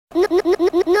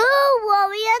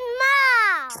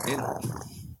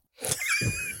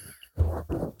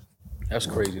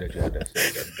That's crazy that you had that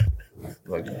saved.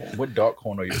 Like, what dark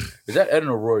corner are you? Is that Eden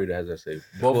or Rory that has that saved?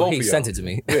 Well, he sent it to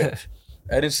me. Yeah.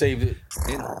 Eden saved it.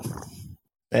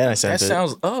 And I sent That it.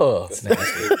 sounds,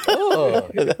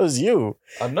 That was you.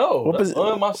 I know. What That's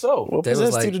myself. What That was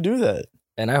possessed like- you to do that?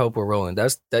 And I hope we're rolling.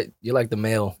 That you're like the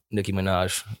male Nicki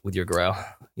Minaj with your growl.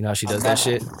 You know how she does that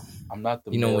shit? I'm not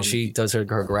the You know male when she Nicki. down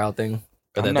her growl thing?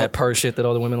 Or I'm that not- purr shit that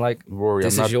all the women like? Rory,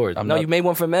 This I'm is not, yours. I'm No, not, you made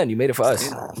one for men. You made it for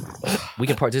us. We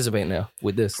can participate now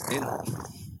with this. All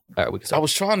right, we can I start.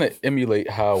 was trying to emulate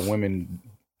how women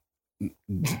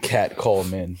cat call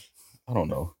men. I don't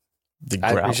know. The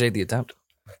I growl. appreciate the attempt.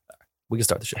 We can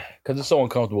start the show. Because it's so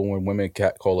uncomfortable when women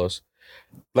cat call us.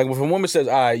 Like if a woman says,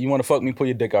 all right, you want to fuck me? Pull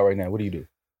your dick out right now. What do you do?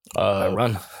 I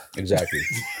run. Exactly.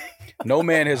 No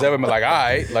man has ever been like, all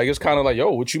right. Like, it's kind of like,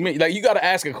 yo, what you mean? Like, you got to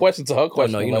ask a question to her Oh,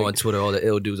 question. no, you know on Twitter, all the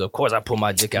ill dudes. Of course, I pull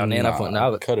my dick out. And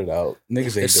nah, cut it out. Niggas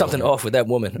ain't there's something doing off with that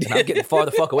woman. And I'm getting far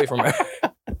the fuck away from her.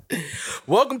 that.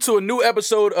 Welcome to a new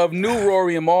episode of New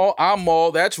Rory and Maul. I'm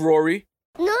Maul. That's Rory.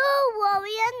 No worry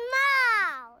and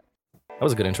now. That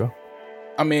was a good intro.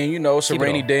 I mean, you know, it's a Keep it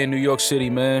rainy on. day in New York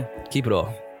City, man. Keep it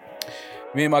all.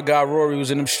 Me and my guy Rory was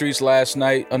in them streets last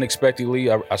night. Unexpectedly,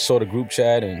 I saw the group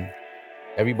chat and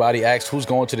everybody asked who's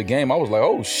going to the game. I was like,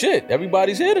 oh shit,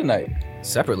 everybody's here tonight.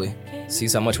 Separately.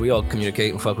 Sees how much we all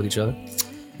communicate and fuck with each other.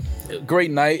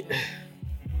 Great night.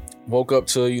 Woke up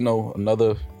to, you know,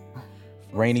 another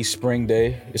rainy spring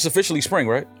day. It's officially spring,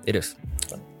 right? It is.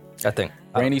 I think.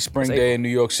 Rainy spring it's day in New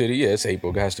York City. Yeah, it's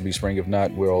April. It has to be spring. If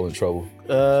not, we're all in trouble.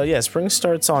 Yeah, spring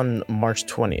starts on March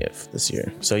 20th this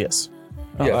year. So yes.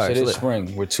 Oh, Yes, all right, it so is lit.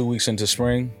 spring. We're 2 weeks into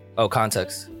spring. Oh,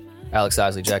 context. Alex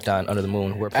Isley, Jack Don, Under the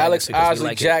Moon. We're playing Alex this because we Isley,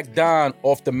 like it. Jack Don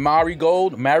off the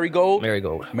Marigold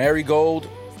Marigold.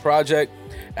 project.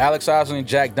 Alex Isley and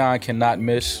Jack Don cannot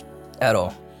miss. At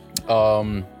all.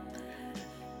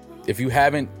 If you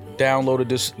haven't downloaded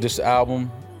this album,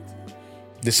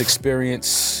 this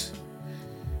experience,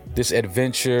 this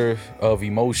adventure of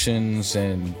emotions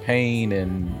and pain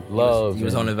and love. He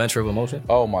was on and- an adventure of emotion.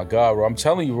 Oh my God, Roy. I'm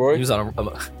telling you, Roy. He was on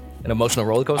an emotional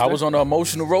roller coaster. I was on an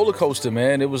emotional roller coaster,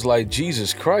 man. It was like,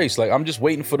 Jesus Christ. Like, I'm just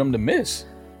waiting for them to miss.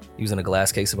 He was in a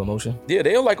glass case of emotion. Yeah,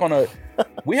 they're like on a...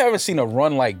 We haven't seen a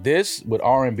run like this with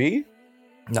R&B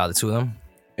Nah, the two of them.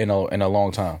 in a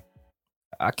long time.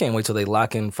 I can't wait till they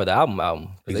lock in for the album. 'Cause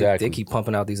Exactly. They keep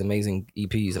pumping out these amazing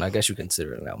EPs, and I guess you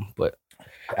consider it an album. But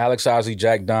Alex Isley,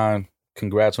 Jack Don,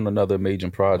 congrats on another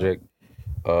amazing project.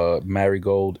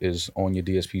 Marigold is on your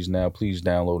DSPs now. Please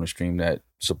download and stream that.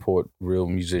 Support real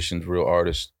musicians, real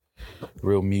artists,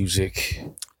 real music.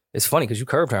 it's funny because you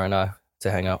curved her and I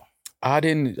to hang out. I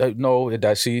didn't no.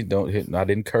 I see. Don't hit. I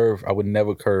didn't curve. I would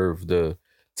never curve the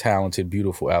talented,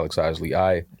 beautiful Alex Isley.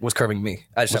 I Was curving me.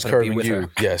 I just was happened to be curving with you. her.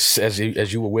 Yes, as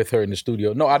you were with her in the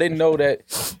studio. No, I didn't know that.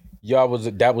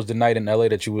 That was the night in LA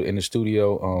that you were in the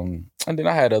studio. And then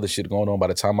I had other shit going on. By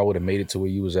the time I would have made it to where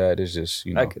you was at, it's just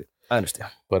I get it. I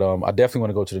understand. But I definitely want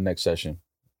to go to the next session,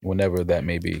 whenever that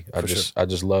may be. I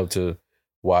just love to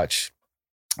watch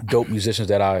dope musicians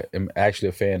that I am actually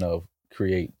a fan of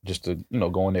create, just to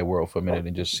go in their world for a minute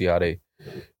and just see how they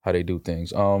do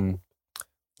things.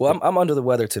 Well, I'm under the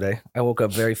weather today. I woke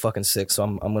up very fucking sick, so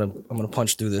I'm gonna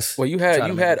punch through this. Well, you Try to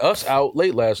had make it. us out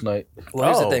late last night. Well,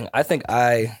 here's Oh. the thing. I think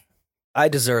I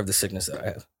deserve the sickness that I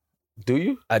have. Do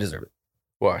you? I deserve it.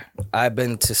 Why? I've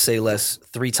been to Say Less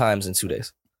 3 times in 2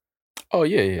 days. Oh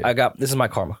yeah. This is my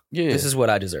karma. Yeah. This is what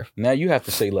I deserve. Now you have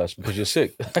to say less because you're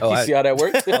sick. Oh, You see how that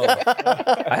works?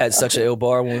 I had such an ill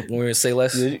bar when we were in Say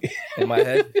Less in my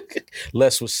head.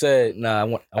 Less was said.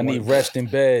 Nah, I need rest in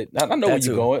bed. I know where That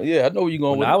you're too. going. Yeah, I know where you're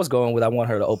going with I was going with I want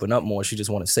her to open up more. She just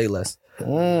wanted to say less.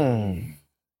 Mm.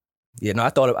 Yeah, no, I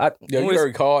thought Yeah, you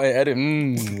already called and edit.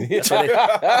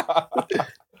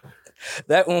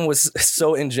 that one was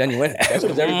so ingenuine. That's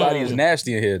because everybody is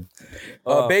nasty in here.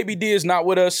 Baby D is not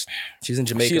with us. She's in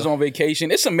Jamaica. She's on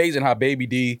vacation. It's amazing how Baby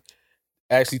D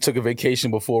actually took a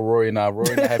vacation before Rory and I.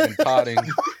 Rory and I have been potting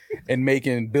and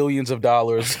making billions of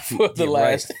dollars for the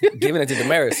last. Right. Giving it to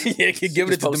Damaris. Yeah,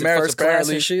 giving it to Posted Damaris. first class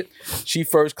Apparently, and shit. she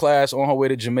first class on her way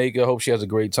to Jamaica. Hope she has a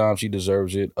great time. She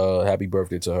deserves it. Happy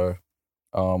birthday to her.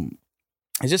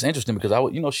 It's just interesting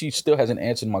because she still hasn't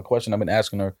answered my question. I've been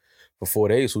asking her for 4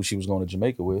 days who she was going to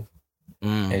Jamaica with,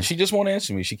 and she just won't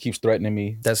answer me. She keeps threatening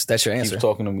me. That's your answer. Keeps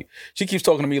talking to me. She keeps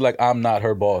talking to me like I'm not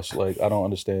her boss. Like I don't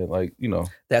understand. Like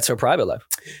That's her private life.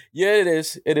 Yeah, it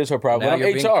is. It is her problem. Now But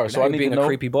I'm you're being- HR, so now I you're need being to know. a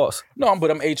creepy boss. No,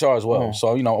 but I'm HR as well. Oh.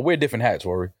 So I wear different hats,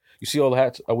 Rory. You see all the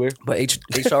hats I wear? But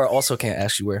HR also can't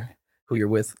ask you who you're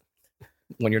with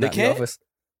when you're They not in the can't? office.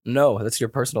 No, that's your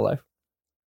personal life.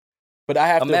 But I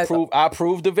have to Ima- approve. I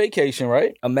approved the vacation,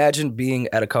 right? Imagine being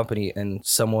at a company and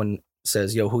someone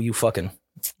says, "Yo, who you fucking?"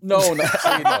 No.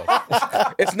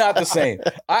 It's not the same.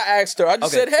 I asked her. I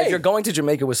just said, "Hey, if you're going to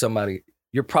Jamaica with somebody,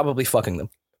 you're probably fucking them."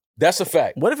 that's a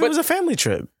fact." What if it was a family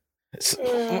trip?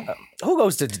 Who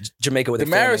goes to Jamaica with a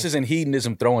Damaris family? is in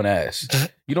hedonism throwing ass.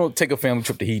 You don't take a family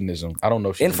trip to hedonism. I don't know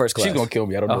if she's In first class. She's gonna kill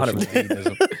me. I don't know if she's in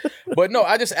hedonism. But no,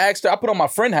 I just asked her. I put on my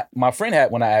friend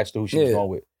hat when I asked her who she was Yeah. going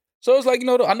with. So it's like,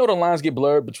 I know the lines get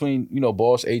blurred between,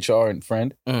 boss, HR, and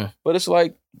friend. But it's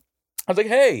like, I was like,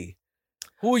 hey,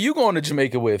 who are you going to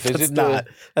Jamaica with? Is That's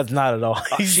not at all.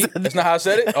 That's not how I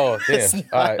said it? Oh, damn.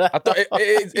 All right. I thought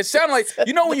it sounded like,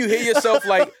 when you hear yourself,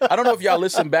 like, I don't know if y'all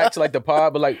listen back to like the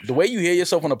pod, but like the way you hear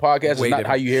yourself on the podcast is not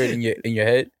how you hear it in your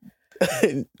head.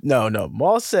 No.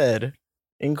 Maul said,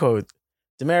 in quotes,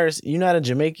 Damaris, you not in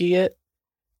Jamaica yet?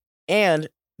 And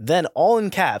then all in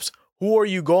caps, who are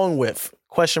you going with?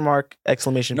 Question mark,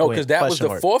 exclamation No, point. because that was question the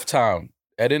mark. fourth time,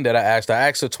 Eden, that I asked. I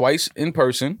asked her twice in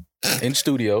person, in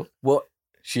studio. Well,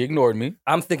 She ignored me.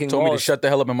 I'm thinking Told me to Maul's, shut the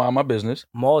hell up and mind my business.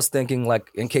 Maul's thinking like,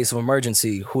 in case of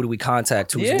emergency, who do we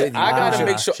contact? Who's with you? I gotta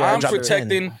make sure Should I I'm drop it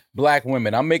protecting in? black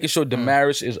women. I'm making sure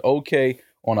Damaris is okay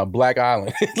on a black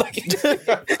island.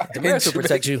 Damaris will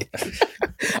protect you.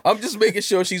 I'm just making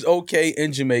sure she's okay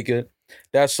in Jamaica.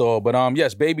 That's all. But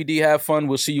yes, baby D, have fun.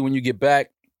 We'll see you when you get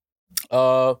back.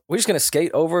 We're just gonna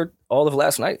skate over all of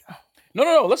last night.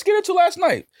 No. Let's get into last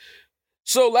night.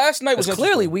 So last night was Because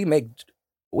clearly interesting.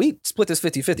 we split this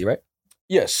 50-50, right?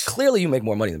 Yes. Clearly you make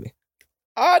more money than me.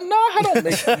 No, I don't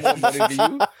make more money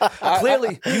than you.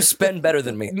 Clearly you spend better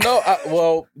than me. No,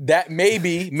 well, that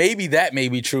maybe that may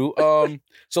be true.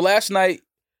 So last night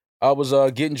I was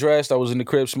getting dressed. I was in the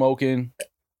crib smoking,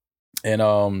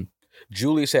 and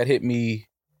Julius had hit me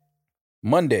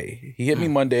Monday. He hit me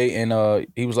Monday, and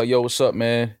he was like, "Yo, what's up,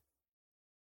 man?"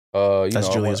 That's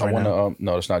Julius I right wanna, now.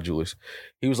 no, that's not Julius.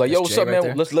 He was like, That's "Yo, what's Jay up, right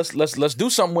man? there. Let's do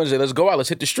something Wednesday. Let's go out. Let's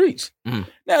hit the streets." Mhm.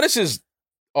 Now this is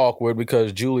awkward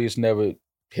because Julius never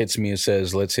hits me and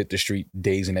says, "Let's hit the street"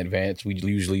 days in advance. We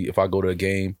usually, if I go to a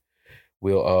game,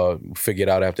 we'll figure it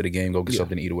out after the game, go get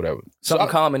something to eat or whatever. Something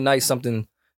calm and nice, something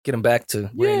get him back to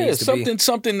where he needs to be.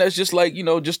 something that's just like,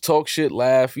 just talk shit,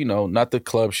 laugh, not the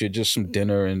club shit, just some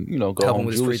dinner and, go Help home. him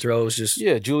with his free throws. Just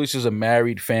Yeah, Julius is a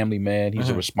married family man. He's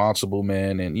a responsible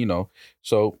man. And,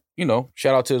 so,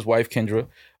 shout out to his wife, Kendra.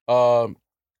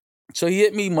 So he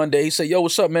hit me Monday. He said, "Yo,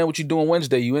 what's up, man? What you doing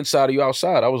Wednesday? You inside or you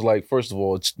outside?" I was like, first of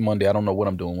all, it's Monday. I don't know what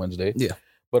I'm doing Wednesday. Yeah.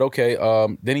 But okay.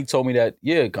 Then he told me that,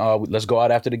 let's go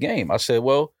out after the game. I said,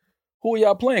 well, who are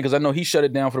y'all playing? Because I know he shut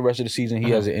it down for the rest of the season.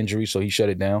 He has an injury, so he shut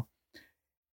it down.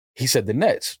 He said the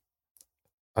Nets.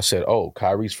 I said, oh,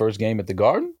 Kyrie's first game at the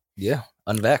Garden? yeah,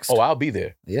 unvaxxed. Oh, I'll be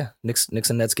there. Yeah, Knicks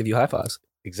and Nets give you high fives.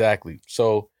 Exactly.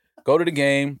 So go to the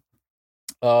game.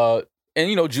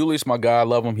 And Julius, my guy, I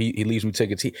love him. He leaves me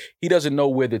tickets. He doesn't know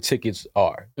where the tickets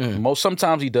are.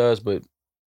 Sometimes he does, but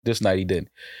this night he didn't.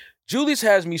 Julius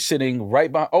has me sitting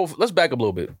right behind. Oh, let's back up a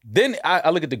little bit. Then I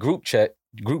look at the group chat.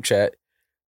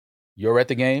 You're at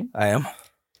the game. I am.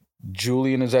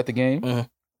 Julian is at the game. Mhm.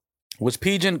 Was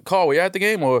PJ and Carl, were you at the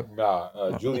game or?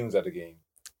 Nah, Julian was at the game.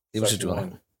 It was just Section Julian.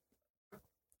 one.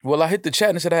 Well, I hit the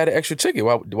chat and said I had an extra ticket.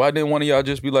 Why didn't one of y'all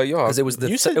just be like, yo? Because it was the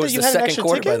You said that you the had an second extra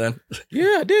quarter by ticket? then.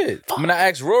 Yeah, I did. When I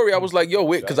asked Rory, I was like, yo,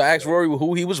 because I asked Rory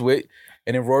who he was with.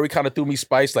 And then Rory kind of threw me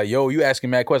spice like, yo, you asking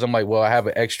mad questions. I'm like, well, I have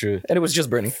an extra. And it was just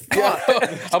Brittany. Yeah.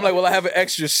 I'm like, well, I have an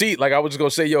extra seat. Like, I was just going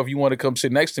to say, yo, if you want to come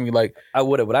sit next to me, like, I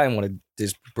would have, but I didn't want to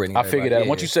just Brittany. I figured that. Yeah,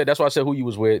 Once you said, that's why I said who you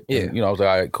was with. Yeah. And, I was like,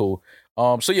 all right, cool.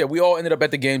 So yeah, we all ended up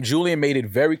at the game. Julian made it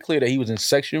very clear that he was in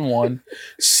section 1,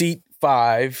 seat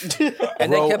 5.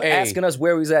 And they row kept A. asking us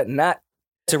where we was at, not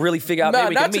to really figure out Nah, maybe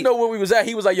we not can to meet. know where we was at.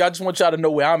 He was like, yo, I just want y'all to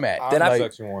know where I'm at. I'm Like, in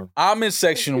section 1. I'm in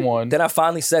section 1. Then I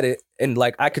finally said it, and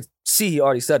like I could see he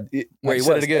already said where he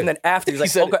said was. it again. And then after he's He like,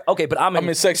 said okay, but I'm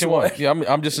in section 1. Yeah,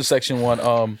 I'm just in section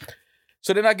 1.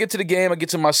 So then I get to the game, I get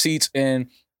to my seats, and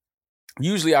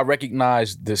usually I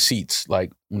recognize the seats,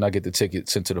 like when I get the ticket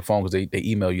sent to the phone, because they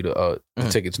email you the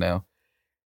tickets now.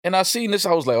 And I seen this,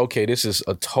 I was like, okay, this is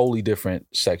a totally different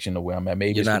section of where I'm at.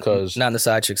 Maybe You're it's not, because not in the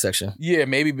side chick section. yeah,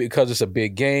 maybe because it's a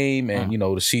big game and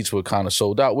the seats were kind of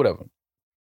sold out, whatever.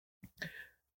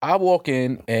 I walk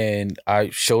in and I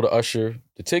show the usher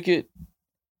the ticket,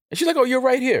 and she's like, "Oh, you're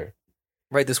right here."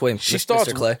 Right this way, She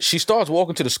Mr. Clay. starts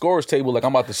walking to the scorer's table like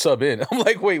I'm about to sub in. I'm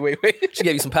like, wait. She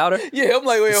gave you some powder. Yeah, I'm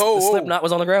like, wait, The hold. slip knot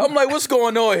was on the ground. I'm like, what's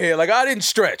going on here? Like, I didn't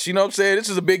stretch. You know what I'm saying? This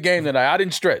is a big game tonight. I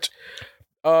didn't stretch.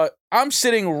 I'm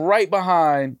sitting right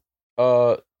behind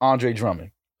Andre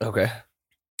Drummond. Okay.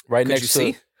 Right Could next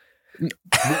you to. see?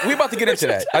 We about to get into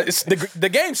that. The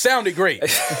game sounded great.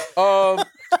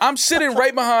 I'm sitting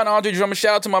right behind Andre Drummond.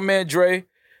 Shout out to my man Dre.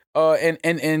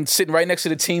 And sitting right next to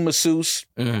the team masseuse.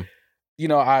 Mhm.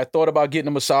 I thought about getting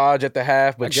a massage at the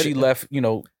half, I but get she it. left,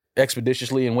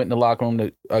 expeditiously and went in the locker room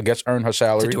to, I guess, earn her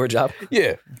salary. To do her job.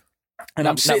 Yeah. And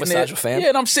I'm Not sitting there. massage a fan? Yeah,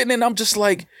 and I'm sitting there and I'm just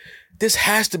like, this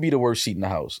has to be the worst seat in the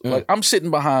house. Like, I'm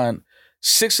sitting behind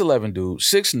 6'11" dude,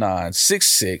 6'9",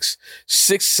 6'6",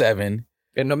 6'7".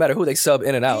 And no matter who they sub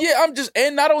in and out. Yeah,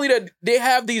 and not only that, they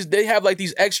have like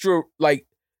these extra like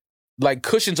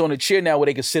cushions on the chair now where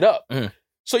they can sit up. Mhm.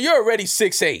 So you're already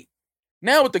 6'8".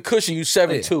 Now with the cushion, you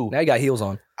 7'2". Now you got heels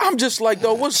on. I'm just like,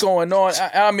 though, what's going on?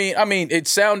 I mean, it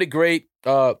sounded great.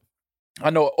 I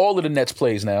know all of the Nets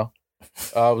plays now.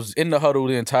 I was in the huddle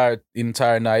the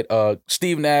entire night.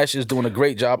 Steve Nash is doing a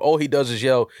great job. All he does is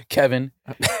yell Kevin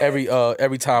every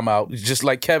time out. It's just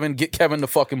like, Kevin, get Kevin the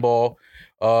fucking ball.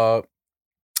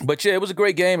 But yeah, it was a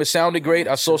great game. It sounded great.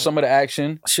 I saw some of the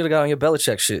action. Should have got on your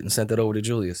Belichick shit and sent that over to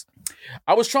Julius.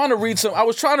 I was trying to read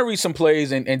some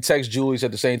plays and text Julius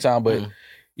at the same time, but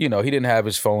he didn't have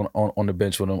his phone on the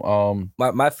bench with him.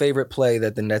 My favorite play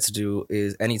that the Nets do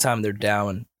is anytime they're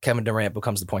down, Kevin Durant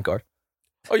becomes the point guard.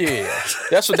 Oh yeah.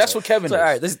 That's what Kevin So, is. all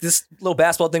right, this little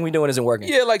basketball thing we're doing isn't working.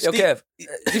 Yeah, like Yo, Steve,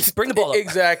 Kev, bring the ball up.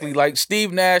 Exactly. Like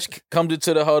Steve Nash comes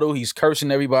into the huddle, he's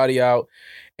cursing everybody out,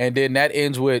 and then that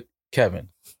ends with Kevin.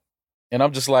 And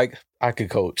I'm just like, I could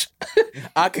coach.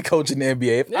 I could coach in the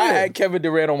NBA. If I had Kevin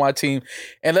Durant on my team,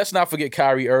 and let's not forget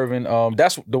Kyrie Irving.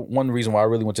 That's the one reason why I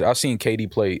really went to. I've seen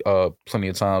KD play plenty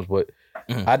of times, but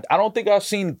I don't think I've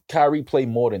seen Kyrie play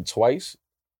more than twice.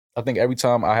 I think every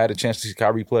time I had a chance to see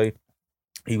Kyrie play,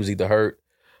 he was either hurt.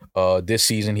 This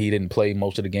season, he didn't play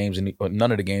most of the games,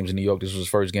 none of the games in New York. This was his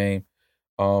first game.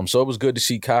 So it was good to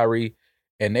see Kyrie.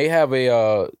 And they have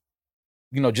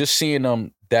just seeing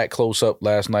them that close up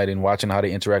last night and watching how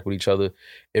they interact with each other.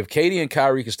 If KD and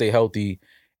Kyrie can stay healthy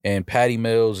and Patty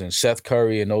Mills and Seth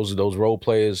Curry and those role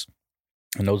players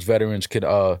and those veterans could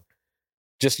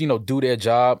just, do their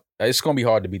job, it's going to be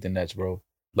hard to beat the Nets, bro.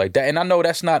 Like that. And I know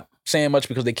that's not saying much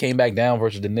because they came back down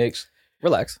versus the Knicks.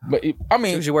 Relax. But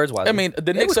Choose your words wisely. I mean, the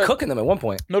They Knicks were are cooking them at one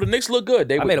point. No, the Knicks look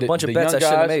good. I made a bunch of bets I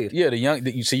shouldn't have made. Yeah,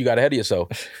 you see, you got ahead of yourself.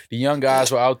 The young guys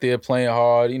were out there playing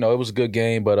hard. It was a good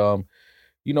game, but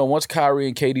once Kyrie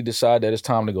and KD decide that it's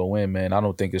time to go in, man, I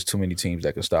don't think there's too many teams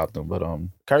that can stop them. But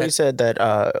Kyrie said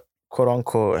that quote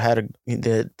unquote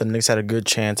the Knicks had a good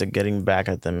chance at getting back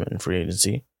at them in free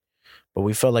agency, but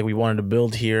we felt like we wanted to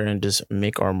build here and just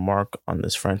make our mark on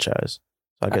this franchise.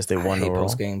 So I guess they won I hate overall.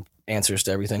 post game answers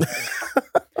to everything.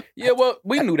 yeah, well,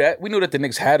 we knew that. We knew that the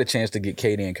Knicks had a chance to get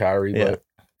KD and Kyrie, Yeah. but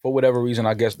for whatever reason,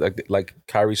 I guess like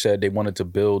Kyrie said, they wanted to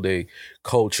build a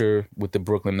culture with the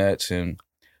Brooklyn Nets and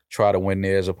try to win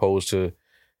there as opposed to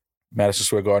Madison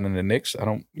Square Garden and the Knicks. I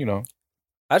don't,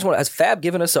 I just want. Has Fab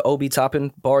given us an Obi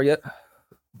Toppin bar yet?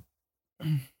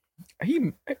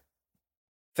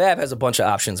 Fab has a bunch of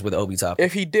options with Obi Toppin.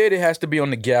 If he did, it has to be on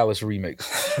the Gallus remix.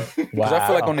 Because I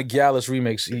feel like on the Gallus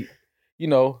remix,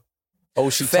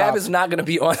 Oshi Fab Top. is not going to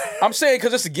be on. I'm saying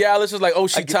because it's the Gallus, it's like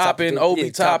Oshi I get Toppin, Toppin, Obi yeah,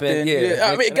 Toppin. Toppin, yeah.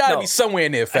 I mean, it got to No. be somewhere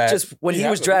in there, Fab. Just when he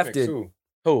has was a remix, drafted. too,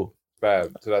 Who?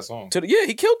 Fab, to that song. Yeah,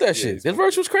 he killed that Yeah, shit. he's His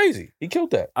verse was crazy. He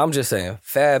killed that. I'm just saying,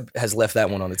 Fab has left that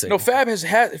one on the table. No, Fab has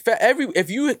had if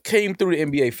you came through the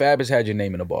NBA, Fab has had your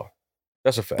name in the bar.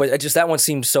 That's a fact. But just that one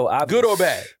seems so obvious. Good or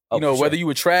bad, Oh, for whether sure. you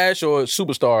were trash or a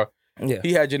superstar, Yeah.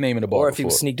 he had your name in the bar. Or if he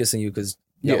was before. sneak dissing you because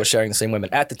Yeah. you were sharing the same women.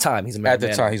 At the time, he's a married At the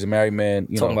man. time, he's a married man.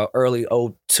 Talking about early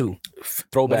 02.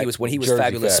 throwback when he was Jersey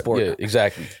Fabulous Fab. Sport. Yeah,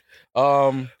 exactly.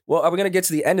 Well, are we going to get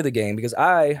to the end of the game? Because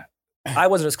I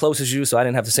wasn't as close as you, so I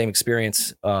didn't have the same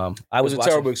experience. I It was was a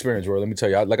watching. terrible experience, bro. Let me tell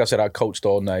you. Like I said, I coached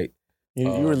all night. You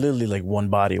were literally like one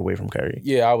body away from Kyrie.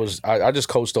 Yeah, I just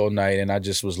coached all night, and I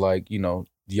just was like,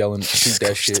 yelling, shoot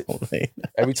that shit.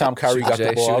 Every time Kyrie got the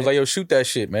Jay, ball, I shoot was like, yo, shoot that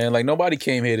shit, man. Like, nobody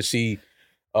came here to see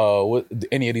what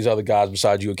any of these other guys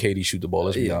besides you and KD shoot the ball.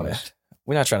 Let's be Yeah, honest. man.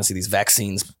 We're not trying to see these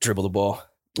vaccines dribble the ball.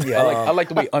 Yeah, I like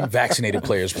the way unvaccinated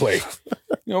players play.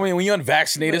 You know what I mean? When you're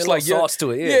unvaccinated, it's like sauce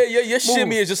to it. your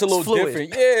shimmy is just a little fluid. different.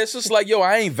 Yeah, it's just like, yo,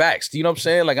 I ain't vaxxed. You know what I'm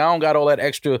saying? Like, I don't got all that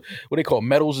extra what they call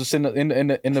metals that's in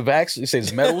the vax. It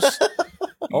says metals.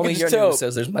 Only can your just tell. news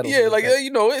says there's medals. Yeah, in like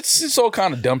it. it's all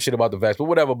kind of dumb shit about the vax, but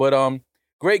whatever. But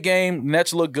great game.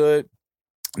 Nets look good.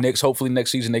 Knicks, hopefully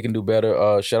next season they can do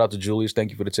better. Shout out to Julius.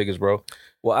 Thank you for the tickets, bro.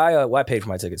 Well, I paid for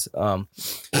my tickets.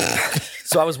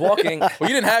 So I was walking. Well, you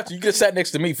didn't have to. You could have sat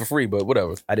next to me for free, but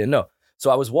whatever. I didn't know. So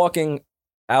I was walking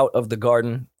out of the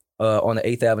garden on the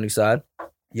 8th Avenue side,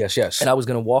 Yes. and I was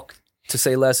going to walk to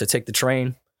Say Less or take the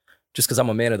train just because I'm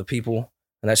a man of the people,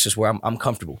 and that's just where I'm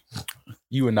comfortable.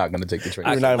 You were not going to take the train.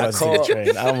 You're not about to take the call-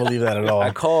 train. I don't believe that at all.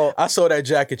 I call. I saw that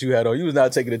jacket you had on. You was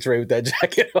not taking the train with that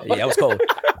jacket on. Yeah, it was cold.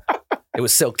 It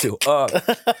was silk too.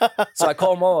 So I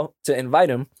call Maul to invite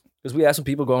him, because we had some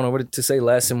people going over to say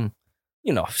less, and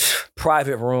you know,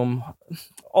 private room,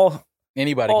 all.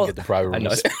 Anybody can get the private I room.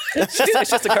 know it's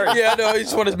just a curtain. Yeah, I know. You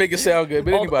just want to make it sound good,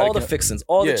 but anybody all the can. fixins,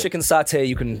 all Yeah. the chicken satay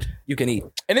you can eat,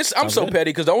 And I'm so petty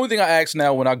because the only thing I ask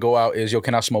now when I go out is, yo,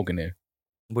 can I smoke in there?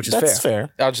 which is That's fair.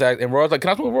 fair. I just ask, and Roy's like, can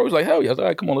I smoke? Roy was like, hell yeah. I was like, all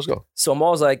right, come on, let's go. So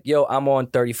Maul's like, yo, I'm on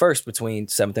 31st between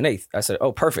 7th and 8th. I said,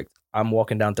 oh, perfect. I'm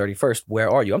walking down 31st. Where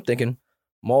are you? I'm thinking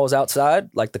Maul's outside,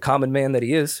 like the common man that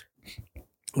he is,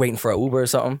 waiting for an Uber or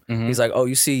something. Mhm. He's like, oh,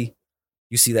 you see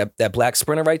that black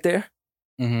Sprinter right there?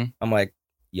 Mm-hmm. I'm like,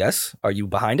 yes. Are you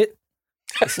behind it?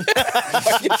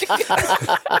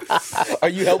 Are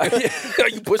you helping? Are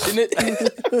you pushing it?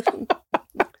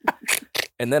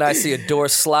 And then I see a door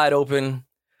slide open,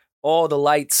 all the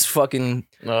lights fucking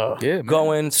Oh. Yeah, man.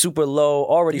 going super low,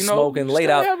 already You know, smoking, you laid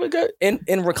still out have a good-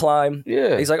 in recline.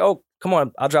 Yeah. He's like, oh, come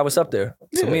on, I'll drive us up there.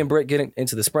 So Yeah. me and Britt get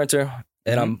into the Sprinter,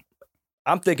 and Mhm.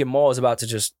 I'm thinking Maul is about to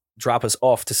just drop us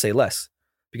off to say less,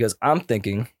 because I'm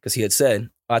thinking, because he had said,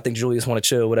 I think Julius want to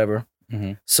chill, whatever.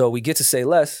 Mhm. So we get to say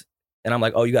less, and I'm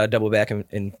like, oh, you got to double back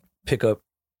and pick up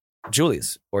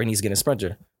Julius, or he needs to get a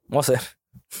Sprinter. Maul said,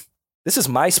 this is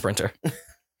my Sprinter.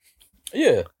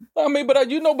 Yeah. I mean, but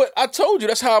I told you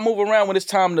that's how I move around when it's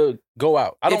time to go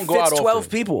out. I don't it go fits out 12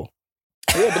 often. people.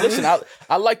 Yeah, but listen,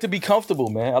 I like to be comfortable,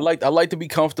 man. I like to be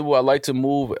comfortable. I like to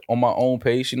move on my own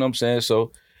pace. You know what I'm saying?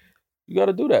 So you got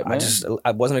to do that, man.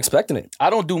 I wasn't expecting it. I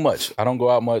don't do much. I don't go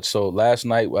out much. So last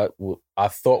night, I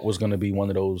thought was going to be one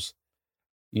of those,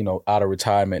 you know, out of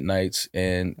retirement nights,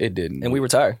 and it didn't. And we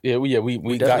retired. we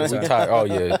got definitely retired. Oh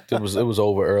yeah, it was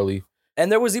over early.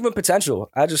 And there was even potential.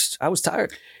 I was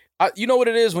tired. You know what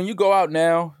it is when you go out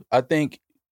now. I think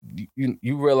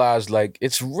you realize like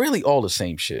it's really all the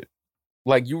same shit.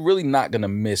 Like you're really not gonna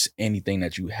miss anything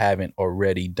that you haven't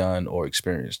already done or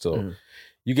experienced. So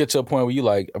you get to a point where you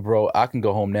like, bro, I can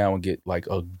go home now and get like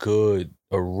a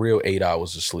real 8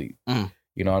 hours of sleep. Mm.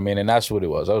 You know what I mean? And that's what it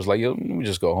was. I was like, yo, let me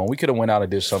just go home. We could have went out and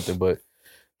did something, but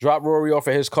dropped Rory off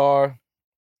at his car.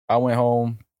 I went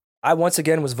home. I once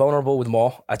again was vulnerable with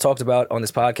Maul. I talked about on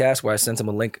this podcast where I sent him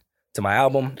a link to my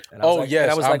album. And I was like, Yes,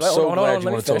 and I was I'm like, so hold on, glad let you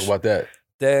me want to talk finish. about that.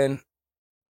 Then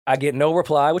I get no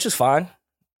reply, which is fine.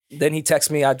 Then he texts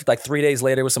me like 3 days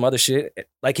later with some other shit.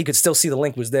 Like he could still see the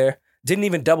link was there. Didn't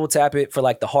even double tap it for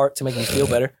like the heart to make me feel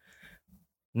better.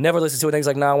 Never listened to it. He's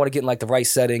like, nah, I want to get in like the right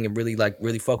setting and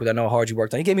really fuck with it. I know how hard you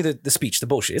worked on. He gave me the speech, the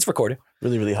bullshit. It's recorded.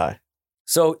 Really, really high.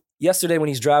 So yesterday when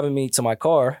he's driving me to my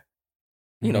car,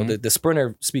 you know, Mhm. the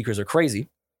Sprinter speakers are crazy.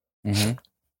 Mm-hmm.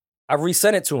 I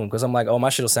resent it to him because I'm like, oh, my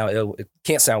shit'll sound ill. It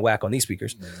can't sound whack on these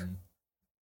speakers.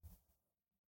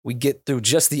 We get through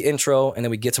just the intro and then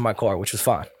we get to my car, which was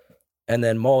fine. And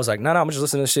then Mo was like, no, I'm just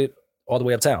listening to this shit all the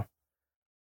way uptown.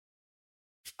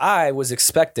 I was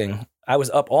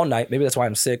up all night, maybe that's why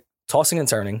I'm sick, tossing and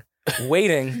turning,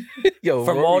 waiting Yo,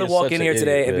 for Rory Mo to is walk such in an here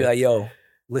today idiot, and be man. like, yo,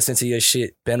 listen to your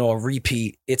shit, been on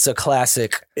repeat. It's a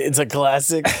classic, It's a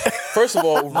classic. First of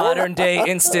all, modern day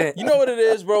instant. You know what it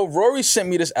is, bro? Rory sent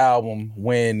me this album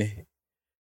when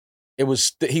he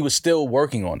was still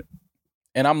working on it.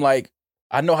 And I'm like,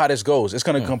 I know how this goes. It's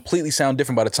going to completely sound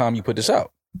different by the time you put this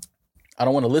out. I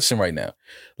don't want to listen right now.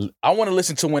 I want to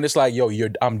listen to when it's like, yo,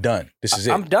 I'm done. This is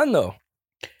it. I'm done though.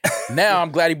 Now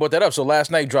I'm glad he brought that up. So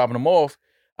last night, dropping him off,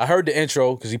 I heard the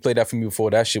intro because he played that for me before.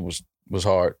 That shit was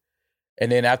hard.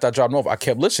 And then after I dropped him off, I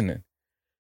kept listening.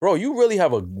 Bro, you really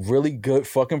have a really good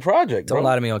fucking project, bro. Don't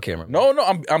lie to me on camera. No,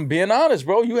 I'm being honest,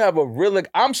 bro. You have a really.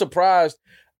 I'm surprised.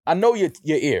 I know your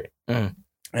ear, Mhm.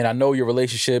 and I know your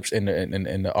relationships and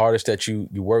the artists that you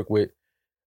work with.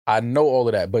 I know all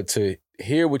of that, but to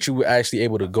hear what you were actually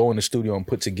able to go in the studio and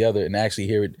put together and actually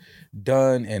hear it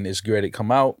done and it's great to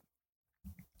come out,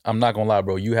 I'm not gonna lie,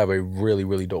 bro. You have a really,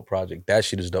 really dope project. That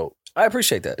shit is dope. I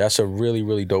appreciate that. That's a really,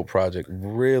 really dope project.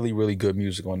 Really, really good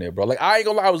music on there, bro. Like I ain't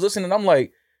gonna lie, I was listening. I'm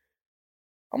like,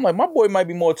 my boy might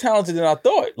be more talented than I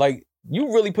thought. Like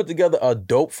you really put together a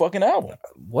dope fucking album.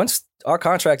 Once our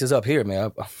contract is up here,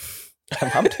 man,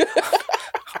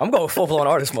 I'm going full blown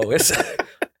artist mode.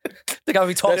 Think I'll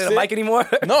be talking That's to the it? mic anymore?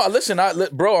 No, listen,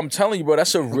 bro. I'm telling you, bro.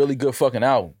 That's a really good fucking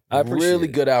album. I appreciate really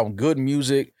it. good album. Good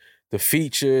music, the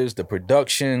features, the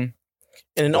production.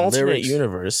 In an The alternate lyrics.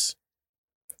 universe,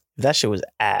 if that shit was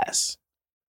ass,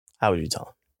 how would you tell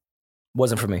him?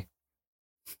 Wasn't for me.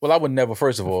 Well, I would never.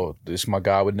 First of all, this is my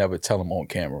guy. I would never tell him on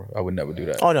camera. I would never do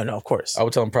that. Oh, no, of course. I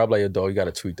would tell him probably like, yo, dog, you got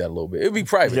to tweak that a little bit. It'd be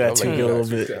private. You though. gotta tweak Like, it a you little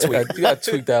bit. You got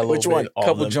to tweak that a little Which bit. one? All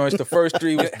Couple of them. joints. The first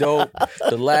 3 was dope.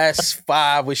 The last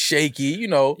 5 was shaky. You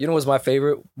know. You know what's my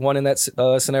favorite one in that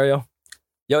scenario?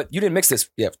 Yo, you didn't mix this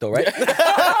yet, though, right?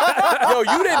 Yo,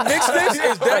 you didn't mix this?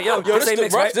 Is that Right, yo, this this ain't the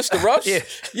mixed, rush? right? This the rush? Yeah.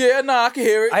 Yeah, nah, I can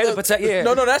hear it. I hear the potato. Yeah.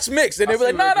 No, that's mixed. And they were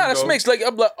like, see where nah, it can that's go. mixed. Like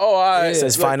I'm like, oh, all right. It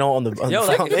says Like, final on the Yo,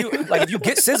 like if you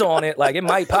get sizzle on it, like it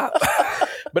might pop.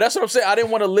 But that's what I'm saying. I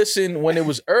didn't want to listen when it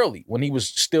was early, when he was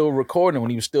still recording, when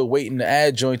he was still waiting to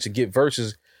add joint to get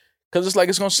verses, because it's like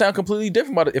it's gonna sound completely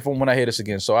different when I hear this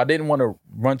again. So I didn't want to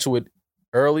run to it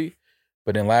early.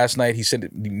 But then last night he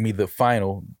sent me the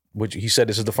final, which he said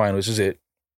this is the final. This is it,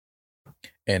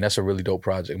 and that's a really dope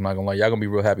project. I'm not gonna lie, y'all gonna be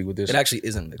real happy with this. It actually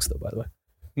isn't mixed though, by the way.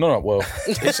 No, well,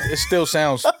 it still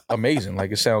sounds amazing.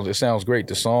 Like it sounds great.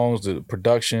 The songs, the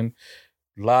production,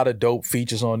 a lot of dope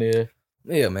features on there.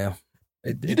 Yeah, man.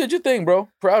 You did your thing, bro.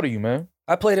 Proud of you, man.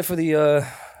 I played it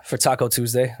for Taco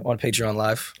Tuesday on Patreon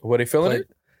Live. Were they feeling it?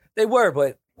 They were,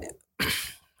 but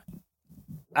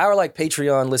our like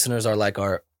Patreon listeners are like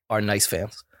our nice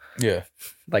fans. Yeah.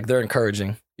 Like they're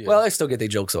encouraging. Yeah. Well, they still get their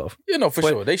jokes off. You know, for But-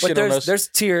 sure. They but shit on us. There's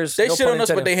tears. They no shit pun on us,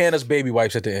 but intended. they hand us baby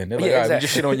wipes at the end. They're like, Yeah, all right, we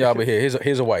just exactly. shit on y'all, but here,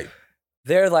 here's a wipe.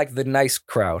 They're like the nice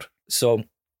crowd. So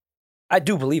I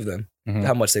do believe them Mhm.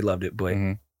 how much they loved it, but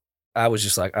Mhm. I was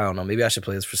just like, I don't know, maybe I should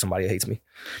play this for somebody that hates me.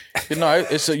 You know,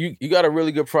 you got a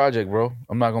really good project, bro.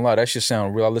 I'm not gonna lie. That shit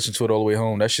sound real. I listened to it all the way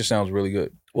home. That shit sounds really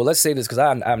good. Well, let's say this because I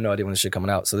have no idea when this shit coming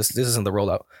out. So this isn't the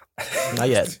rollout. Not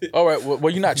yet. All right.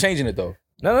 Well, you're not changing it though.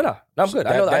 No, I'm good.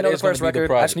 I know That the is gonna first be the record. I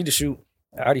project. just need to shoot.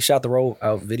 I already shot the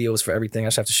rollout videos for everything. I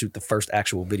just have to shoot the first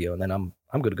actual video, and then I'm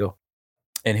good to go.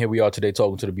 And here we are today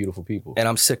talking to the beautiful people. And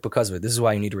I'm sick because of it. This is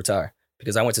why you need to retire.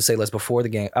 Because I went to Say Less before the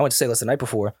game. I went to Say Less the night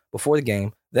before the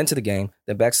game, then to the game,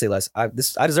 then back to Say Less. I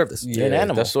deserve this. You're an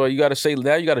animal. That's all you got to say.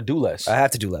 Now you got to do less. I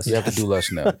have to do less. You have to do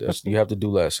less now. You have to do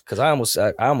less. Because I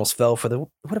almost fell for the.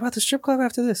 What about the strip club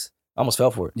after this? I almost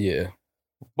fell for it. Yeah.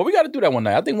 But we got to do that one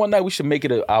night. I think one night we should make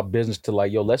it our business to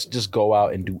like, yo, let's just go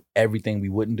out and do everything we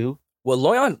wouldn't do. Well,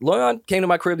 Loyan came to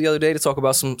my crib the other day to talk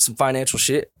about some financial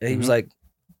shit. And he was like,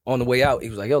 on the way out, he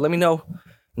was like, yo, let me know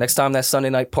next time that Sunday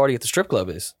night party at the strip club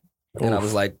is. And I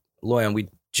was like, Loyan, we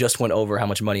just went over how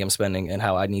much money I'm spending and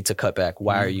how I need to cut back.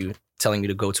 Why are you telling me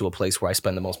to go to a place where I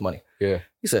spend the most money? Yeah.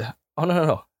 He said, oh,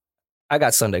 no. I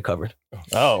got Sunday covered.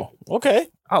 Oh, okay.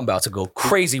 I'm about to go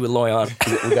crazy with Loyan.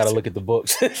 We got to look at the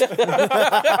books. When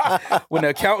the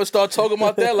accountants start talking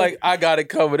about that, like, I got it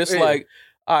covered. It's Yeah. like,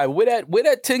 all right, where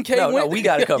that 10K No, went? we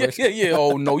got it covered. Yeah.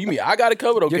 Oh, no, you mean I got it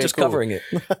covered? Okay, You're just cool. covering it.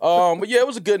 But yeah, it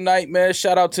was a good night, man.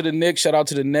 Shout out to the Knicks. Shout out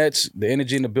to the Nets. The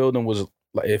energy in the building was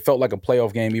like, it felt like a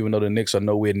playoff game, even though the Knicks are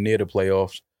nowhere near the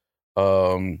playoffs.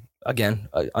 Again,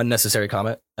 unnecessary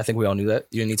comment. I think we all knew that.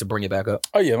 You didn't need to bring it back up.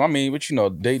 Oh yeah, I mean, but you know,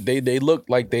 they look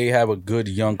like they have a good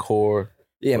young core.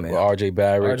 Yeah, With man. RJ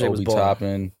Barrett, RJ was Obi balling.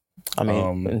 Toppin. I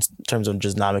mean, in terms of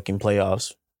just not making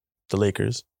playoffs, the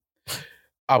Lakers.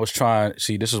 I was trying.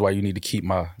 See, this is why you need to keep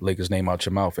my Lakers name out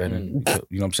your mouth, Evan. You know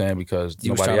what I'm saying? Because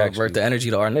You was nobody trying to actually. convert the energy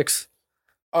to our Knicks.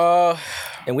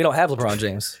 And we don't have LeBron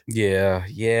James.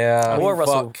 Yeah. or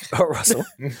Russell. fuck. Or Russell.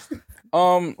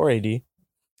 Or AD.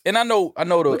 And I know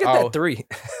Look at our, that three.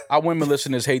 our women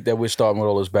listeners hate that we're starting with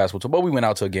all this basketball talk, but we went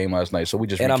out to a game last night, so we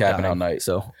just And I'm recapping dying. our night.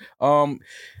 So The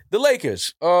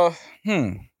Lakers. Right.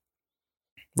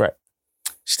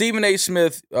 Stephen A.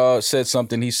 Smith said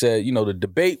something. He said, you know, the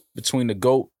debate between the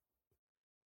GOAT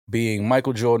being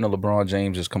Michael Jordan and LeBron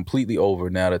James is completely over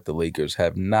now that the Lakers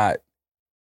have not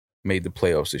made the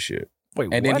playoffs this year. wait,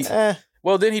 And then what?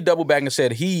 Well, then he doubled back and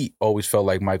said he always felt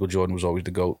like Michael Jordan was always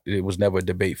the GOAT. It was never a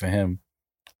debate for him.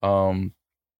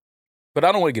 But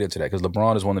I don't want to get into that because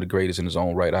LeBron is one of the greatest in his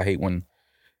own right. I hate when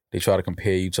they try to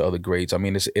compare you to other greats. I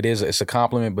mean, it's a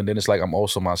compliment, but then it's like I'm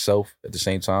also myself at the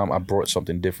same time. I brought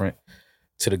something different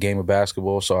to the game of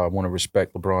basketball, so I want to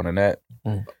respect LeBron in that.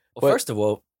 Well, but- first of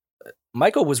all,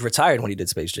 Michael was retired when he did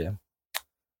Space Jam.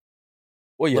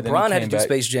 Well, yeah, then he LeBron had to came do back.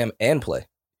 Space Jam and play.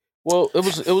 Well, it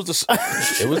was the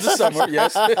summer.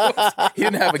 Yes, he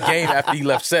didn't have a game after he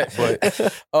left set, but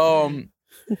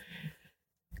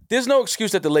there's no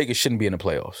excuse that the Lakers shouldn't be in the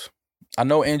playoffs. I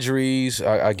know injuries.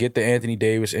 I get the Anthony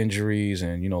Davis injuries,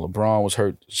 and you know LeBron was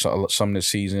hurt some this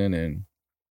season,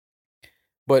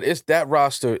 but it's that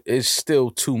roster is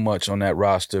still too much on that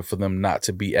roster for them not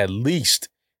to be at least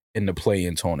in the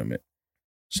play-in tournament.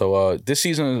 So this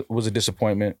season was a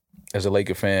disappointment as a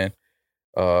Laker fan.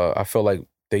 I felt like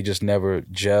they just never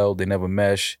gelled. They never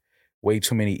mesh. Way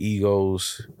too many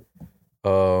egos.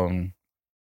 You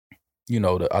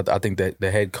know, I think that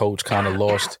the head coach kind of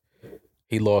lost.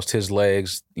 He lost his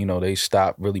legs. You know, they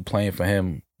stopped really playing for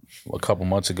him a couple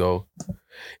months ago.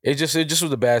 it just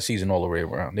was a bad season all the way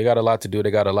around. They got a lot to do.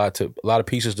 They got a lot of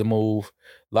pieces to move,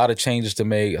 a lot of changes to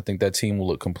make. I think that team will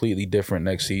look completely different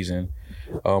next season.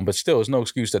 But still, it's no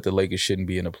excuse that the Lakers shouldn't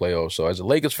be in the playoffs. So as a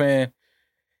Lakers fan,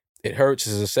 it hurts.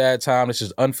 It's a sad time. This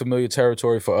is unfamiliar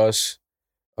territory for us.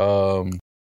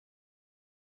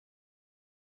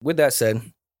 With that said,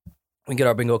 we get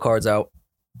our bingo cards out.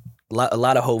 A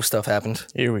lot of Hove stuff happened.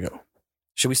 Here we go.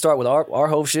 Should we start with our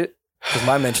Hove shit? Because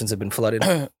my mentions have been flooded.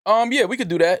 Yeah, we could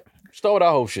do that. Start with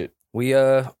our whole shit. We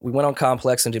went on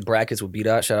Complex and did brackets with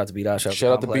B-Dot. Shout out to B-Dot. Shout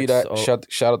out to B-Dot.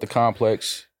 Shout out to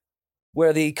Complex.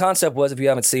 Where the concept was, if you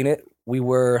haven't seen it, we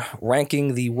were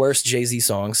ranking the worst Jay-Z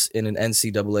songs in an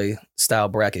NCAA style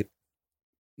bracket.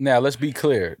 Now, let's be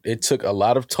clear. It took a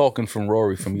lot of talking from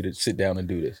Rory for me to sit down and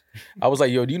do this. I was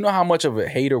like, yo, do you know how much of a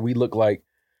hater we look like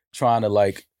trying to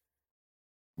like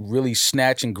really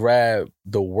snatch and grab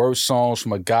the worst songs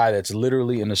from a guy that's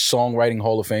literally in the songwriting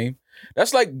Hall of Fame?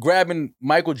 That's like grabbing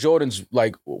Michael Jordan's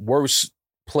like worst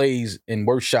plays and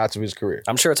worst shots of his career.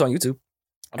 I'm sure it's on YouTube.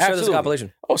 I'm sure there's a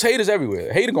compilation. Oh, it's haters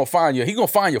everywhere. Hater gonna find you. He gonna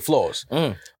find your flaws.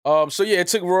 So yeah, it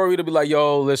took Rory to be like,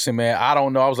 yo, listen, man, I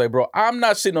don't know. I was like, bro, I'm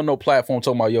not sitting on no platform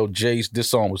talking about, yo, Jace, this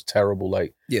song was terrible.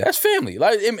 Like, yeah, that's family.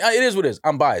 Like, it is what it is.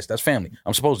 I'm biased. That's family.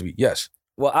 I'm supposed to be. Yes.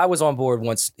 Well, I was on board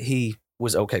once he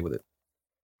was okay with it.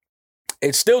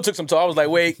 It still took some time. I was like,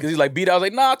 wait, because he's like, beat. I was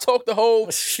like, nah, talk the whole.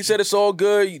 He said it's all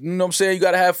good. You know what I'm saying? You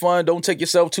got to have fun. Don't take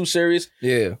yourself too serious.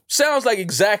 Yeah. Sounds like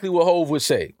exactly what Hove would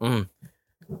say.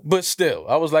 But still,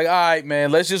 I was like, all right, man,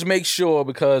 let's just make sure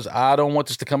because I don't want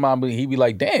this to come out. But he'd be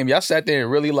like, damn, y'all sat there and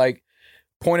really like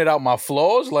pointed out my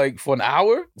flaws like for an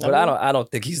hour. But I don't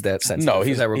think he's that sensitive. No,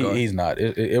 he's not.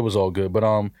 It was all good.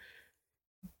 But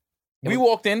we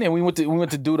walked in and we went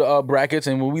to do the brackets,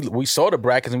 and when we saw the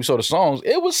brackets and we saw the songs,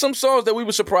 it was some songs that we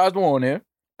were surprised were on there.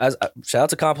 Shout out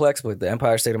to Complex, but the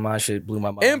Empire State of Mind shit blew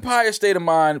my mind. Empire State of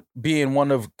Mind being one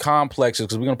of Complexes,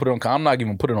 because we're gonna put it on. I'm not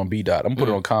even put it on B-Dot. I'm gonna put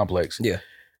it on Complex. Yeah.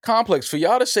 Complex, for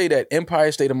y'all to say that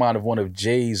Empire State of Mind is one of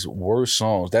Jay's worst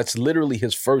songs, that's literally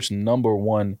his first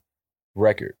 #1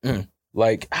 record.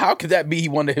 Like, how could that be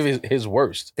one of his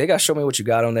worst? They got Show Me What You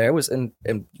Got on there. It was, and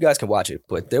you guys can watch it,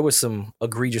 but there was some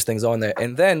egregious things on there.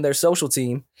 And then their social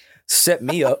team set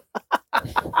me up.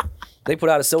 They put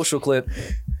out a social clip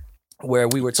where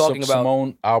we were talking about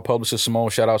Simone, our publisher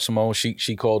Simone. Shout out Simone.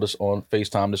 She called us on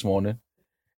FaceTime this morning.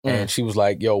 And she was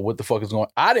like, yo, what the fuck is going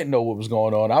on? I didn't know what was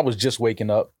going on. I was just waking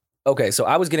up. Okay, so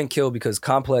I was getting killed because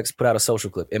Complex put out a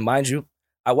social clip. And mind you,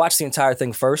 I watched the entire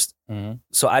thing first.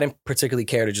 So I didn't particularly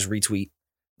care to just retweet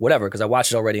whatever because I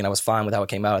watched it already and I was fine with how it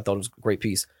came out. I thought it was a great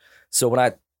piece. So what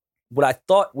I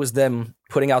thought was them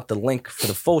putting out the link for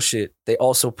the full shit, they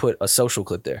also put a social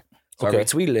clip there. So I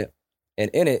retweeted it.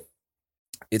 And in it,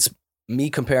 it's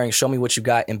me comparing Show Me What You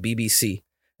Got and BBC.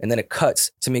 And then it cuts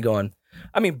to me going,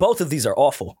 I mean, both of these are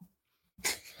awful.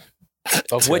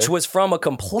 Which was from a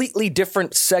completely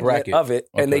different segment of it.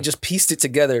 And they just pieced it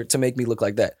together to make me look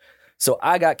like that. So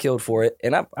I got killed for it.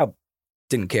 And I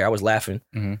didn't care. I was laughing.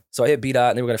 So I hit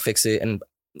B-Dot and they were going to fix it. And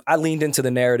I leaned into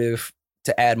the narrative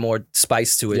to add more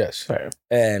spice to it. Yes.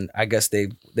 And I guess they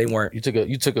weren't.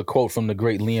 You took a quote from the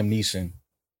great Liam Neeson.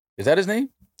 Is that his name?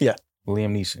 Yeah.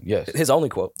 Liam Neeson. Yes. His only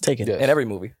quote. Take it. Yes. In every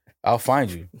movie. I'll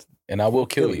find you and I will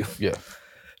kill you. Yeah.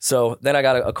 So then I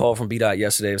got a call from B-Dot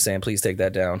yesterday saying, please take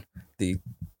that down. The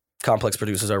Complex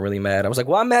producers are really mad. I was like,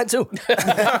 well, I'm mad too.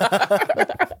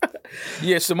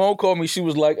 Yeah, Simone called me. She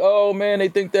was like, oh, man, they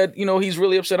think that, he's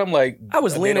really upset. I'm like... I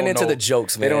was leaning into the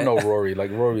jokes, man. They don't know Rory.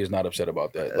 Like, Rory is not upset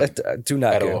about that. Like, I do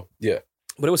not at care. all. Yeah.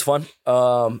 But it was fun.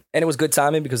 And it was good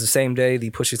timing because the same day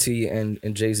the Pusha T and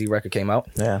Jay-Z record came out.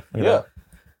 Yeah.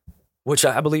 Which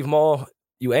I believe, Maul,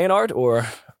 you A&R'd or...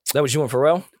 That was you and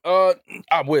Pharrell?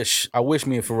 I wish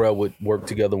me and Pharrell would work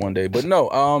together one day. But no,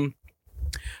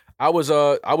 I was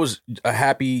a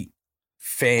happy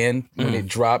fan when it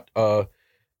dropped. I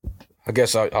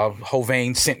guess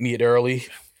Hovain sent me it early.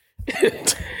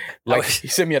 He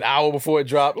sent me an hour before it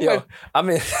dropped. Yo, I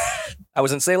mean, I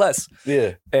was in Say Less.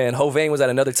 Yeah. And Hovain was at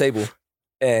another table.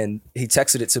 And he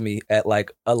texted it to me at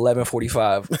like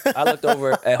 11:45. I looked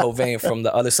over at Hovain from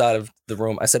the other side of the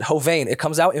room. I said, Hovain, it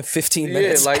comes out in 15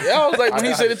 minutes. Yeah, like I was like, when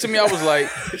he said it to me, I was like,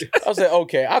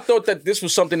 okay. I thought that this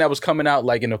was something that was coming out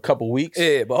like in a couple weeks.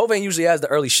 Yeah, but Hovain usually has the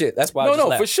early shit. That's why.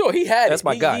 No, for sure, he had. That's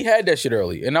my guy. He had that shit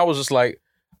early, and I was just like,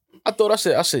 I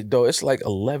said, though, it's like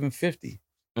 11:50.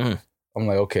 I'm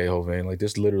like, okay, Hovain, like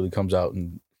this literally comes out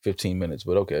in 15 minutes,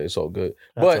 but okay, it's all good.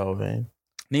 That's but Hovain.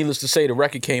 Needless to say, the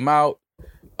record came out.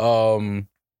 And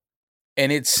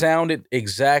it sounded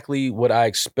exactly what I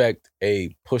expect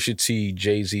a Pusha T,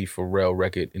 Jay-Z, Pharrell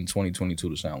record in 2022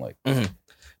 to sound like.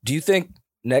 Do you think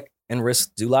neck and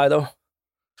wrist do lie though?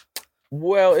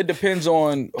 Well, it depends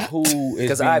on who is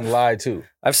 'Cause being lied to.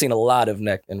 I've seen a lot of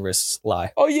neck and wrists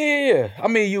lie. Oh yeah. I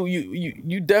mean,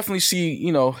 you definitely see,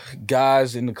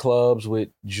 guys in the clubs with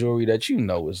jewelry that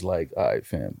is like, all right,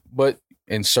 fam. But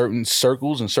in certain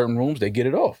circles, in certain rooms, they get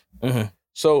it off. Mhm.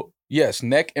 So yes,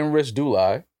 neck and wrist do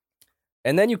lie.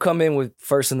 And then you come in with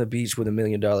First on the Beach with $1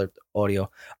 million audio.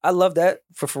 I love that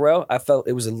for Pharrell. I felt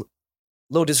it was a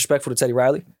little disrespectful to Teddy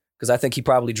Riley because I think he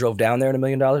probably drove down there in $1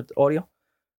 million audio.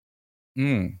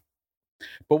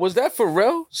 But was that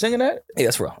Pharrell singing that? Yeah,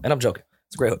 that's Pharrell. And I'm joking.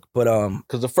 It's a great hook. But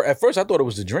Because at first I thought it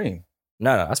was The Dream.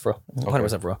 no, that's Pharrell.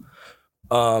 100%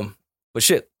 Pharrell. But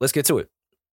shit, let's get to it.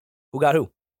 Who got who?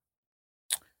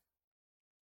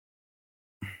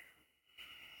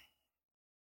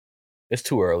 It's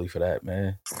too early for that,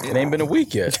 man. It ain't been a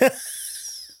week yet.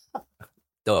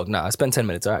 Dog, nah, it's been 10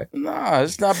 minutes. All right. Nah,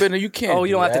 it's not been. You can't. Oh,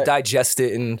 you don't have to that. digest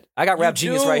it. And I got Rap You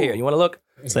Genius do. right here. You want to look?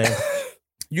 Same.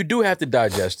 You do have to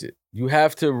digest it. You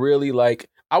have to really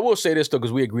I will say this though,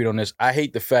 because we agreed on this. I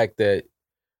hate the fact that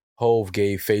Hove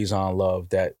gave Faison Love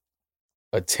that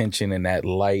attention and that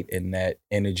light and that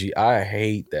energy. I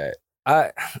hate that.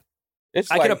 I It's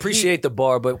can appreciate the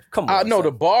bar, but come on. I know son.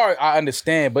 the bar. I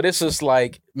understand, but it's just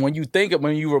like when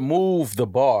you remove the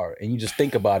bar and you just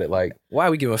think about it, like Why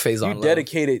are we giving Faison you love?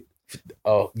 dedicated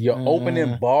your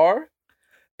opening bar.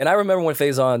 And I remember when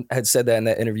Faison had said that in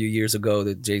that interview years ago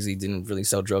that Jay-Z didn't really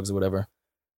sell drugs or whatever.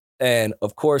 And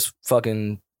of course,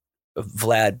 fucking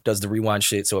Vlad does the rewind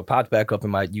shit. So it popped back up in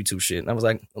my YouTube shit. And I was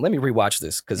like, let me rewatch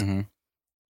this. Because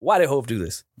why did Hove do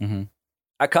this? Mhm.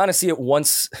 I kind of see it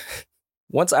once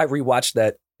I rewatched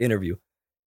that interview.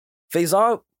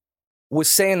 Faison was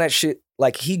saying that shit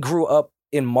like he grew up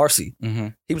in Marcy.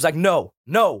 He was like, no.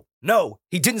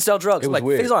 He didn't sell drugs. It was like,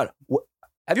 weird. Faison,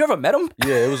 have you ever met him?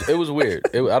 Yeah, it was weird.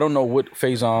 I don't know what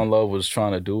Faison Love was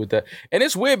trying to do with that. And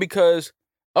it's weird because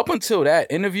up until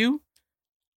that interview,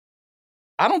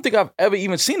 I don't think I've ever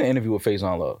even seen an interview with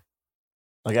Faison Love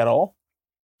Like at all?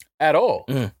 at all.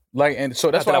 Mhm. Like, and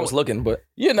so that's Not that why I was looking, but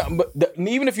Yeah, no, but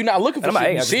even if you're not looking for I'm not shit,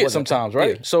 hating, you I just see it wasn't. sometimes,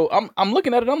 right? Yeah. So I'm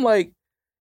looking at it. I'm like,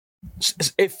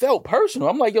 it felt personal.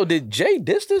 I'm like, yo, did Jay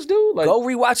diss this dude? Like, go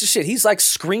rewatch the shit. He's like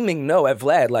screaming no at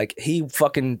Vlad. Like he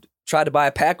fucking tried to buy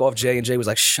a pack off Jay, and Jay was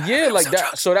like, "Shut yeah, up, like sell that.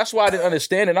 drugs." So that's why I didn't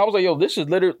understand it. And I was like, yo, this is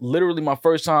literally my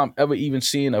first time ever even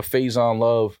seeing a Faison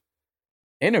Love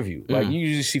interview. Like you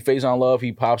usually see Faison Love,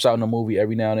 he pops out in a movie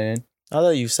every now and then. Now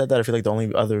that you said that, I feel like the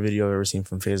only other video I've ever seen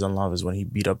from Faison Love is when he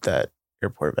beat up that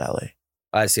airport valet.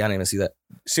 I see. I didn't even see that.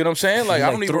 See what I'm saying? Like, he,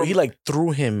 I don't even. he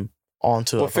threw him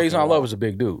onto. But a fucking Faison wall. Love is a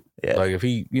big dude. Yeah. Like if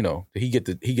he get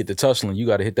the tussling, you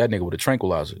got to hit that nigga with a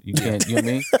tranquilizer. You can't. You know what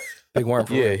I mean? Big worm.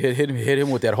 For Yeah, real. hit him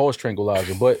with that horse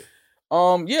tranquilizer. But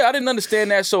yeah, I didn't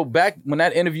understand that. So back when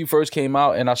that interview first came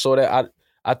out and I saw that,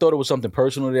 I thought it was something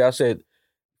personal there. I said,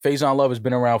 Faison Love has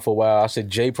been around for a while. I said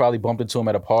Jay probably bumped into him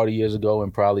at a party years ago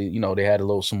and probably, they had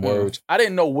some words. I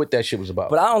didn't know what that shit was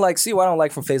about. But I don't like. See, what I don't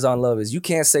like from Faison Love is you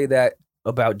can't say that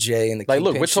about Jay and the like,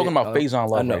 look, Kingpin we're talking shit. about Faison I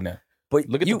Love know. right now. But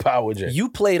Look at you, the power of Jay. You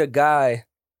played a guy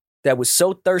that was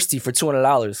so thirsty for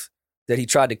 $200 that he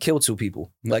tried to kill two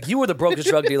people. Like you were the brokest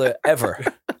drug dealer ever.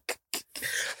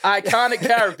 Iconic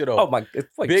character though. Oh my!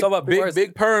 Wait, Big, talk about Big Words?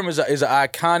 Big Perm is an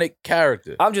iconic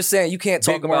character. I'm just saying you can't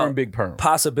talk Big about Worm, Big Perm.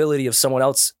 possibility of someone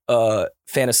else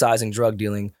fantasizing drug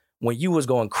dealing when you was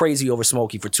going crazy over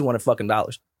Smokey for $200 fucking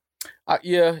dollars.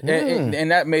 Yeah,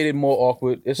 and that made it more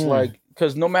awkward. It's like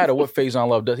because no matter what Faison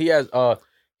Love does, he has what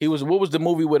was the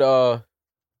movie with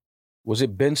was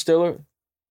it Ben Stiller?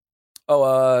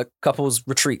 Oh, Couples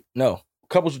Retreat. No,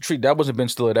 Couples Retreat. That wasn't Ben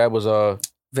Stiller. That was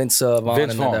Vince Vaughn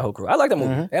Vince and Vaughn. that whole crew. I like that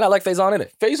movie, and I like Faison in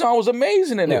it. Faison was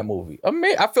amazing in Yeah. that movie.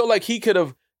 I feel like he could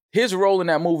have his role in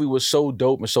that movie was so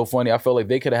dope and so funny. I felt like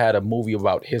they could have had a movie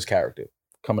about his character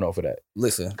coming off of that.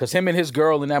 Listen, Because him and his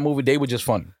girl in that movie, they were just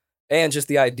funny. and just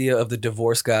the idea of the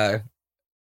divorce guy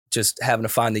just having to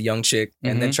find the young chick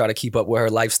and then try to keep up with her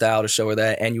lifestyle to show her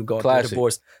that, and you going through a Classic.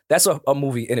 divorce. That's a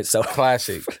movie in itself.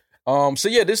 Classic. So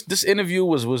yeah, this interview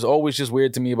was always just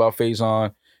weird to me about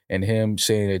Faison and him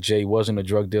saying that Jay wasn't a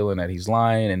drug dealer and that he's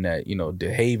lying and that,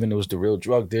 DeHaven was the real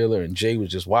drug dealer and Jay was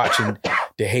just watching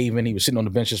DeHaven. He was sitting on the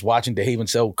bench just watching DeHaven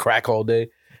sell crack all day.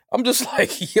 I'm just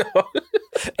like, yo.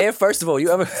 And first of all, you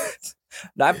ever?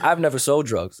 Now, I've never sold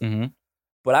drugs,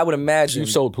 but I would imagine You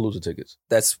sold Palooza tickets.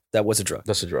 that was a drug.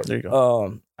 That's a drug. There you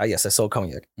go. Yes, I sold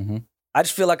cognac. Mhm. I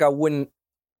just feel like I wouldn't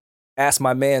ask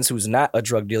my mans who's not a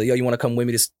drug dealer, yo, you want to come with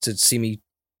me to see me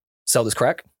sell this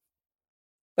crack?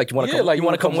 Like you want to come? like you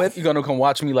want to come with? You gonna come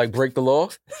watch me like break the law?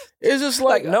 It's just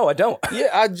Like no, I don't.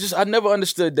 Yeah, I never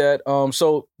understood that.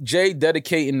 So Jay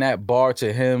dedicating that bar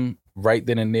to him right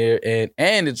then and there,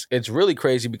 and it's really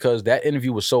crazy because that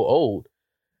interview was so old.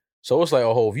 So it's like,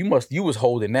 oh, Hov, you was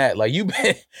holding that. Like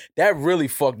that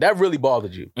really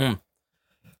bothered you.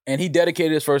 And he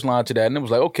dedicated his first line to that. And it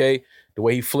was like, okay, the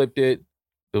way he flipped it,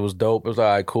 it was dope. It was like,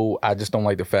 all right, cool. I just don't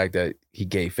like the fact that he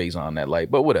gave Faison that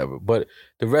light, but whatever. But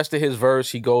the rest of his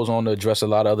verse, he goes on to address a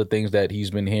lot of other things that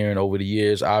he's been hearing over the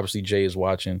years. Obviously, Jay is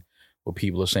watching what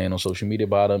people are saying on social media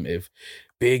about him. If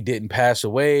Big didn't pass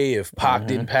away, if Pac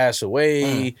didn't pass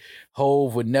away,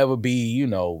 Hov would never be,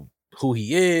 who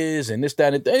he is, and this,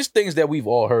 that, and there's things that we've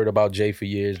all heard about Jay for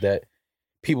years that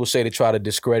people say to try to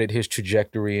discredit his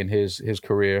trajectory and his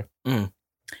career.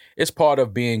 It's part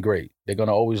of being great. They're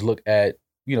gonna always look at,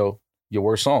 your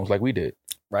worst songs like we did.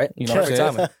 Right? You know what I'm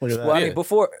saying? Well, I mean,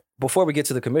 before we get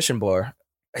to the commission bar,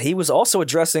 he was also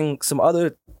addressing some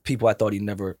other people I thought he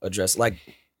never addressed. Like,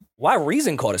 why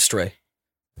Reason caught a stray?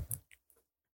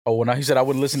 Oh, when he said I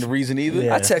wouldn't listen to Reason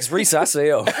either? I text Reese, I say,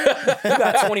 yo, you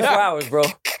got 24 hours, bro.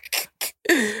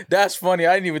 That's funny.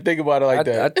 I didn't even think about it like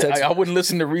that. I wouldn't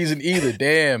listen to Reason either.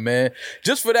 Damn, man.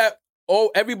 Just for that,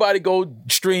 everybody go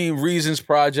stream Reason's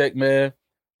project, man.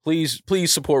 Please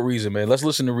support Reason, man. Let's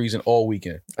listen to Reason all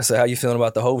weekend. I said, how you feeling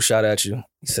about the Hov shot at you?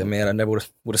 He said, man, I never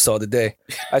would have saw the day.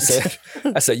 I said,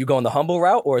 you going the humble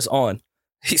route or it's on?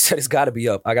 He said, it's got to be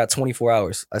up. I got 24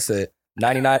 hours. I said,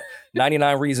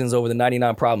 99 reasons over the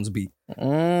 99 problems beat.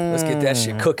 Let's get that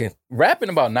shit cooking. Rapping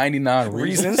about 99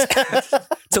 reasons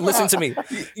to listen to me.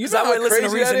 You know how listen to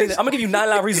crazy Reason that is? I'm going to give you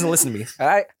 99 reasons to listen to me. All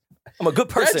right? I'm a good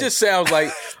person. That just sounds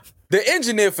like the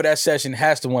engineer for that session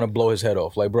has to want to blow his head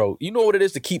off. Like, bro, you know what it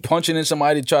is to keep punching in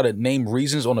somebody to try to name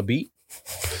reasons on a beat?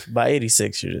 By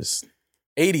 86, you're just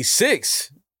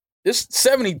 86. It's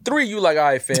 73. You like, all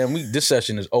right, fam, this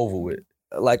session is over with.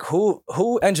 Like, who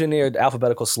engineered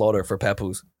Alphabetical Slaughter for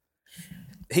Papoose?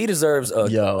 He deserves a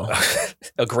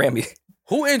Grammy.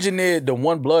 Who engineered the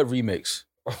One Blood remix?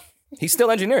 He's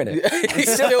still engineering it.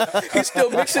 He's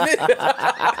still mixing it.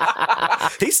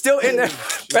 He's still in there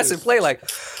pressing play. Like,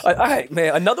 all right,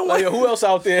 man, another one. Like, who else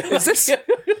out there? Is this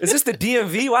the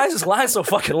DMV? Why is this line so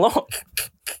fucking long?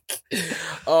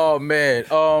 Oh man,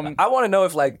 I want to know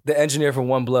if like the engineer from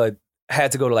One Blood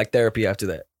had to go to like therapy after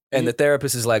that, and the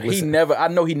therapist is like, listen, I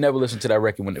know he never listened to that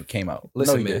record when it came out.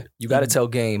 Listen, man, you got to tell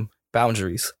Game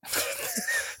boundaries.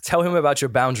 Tell him about your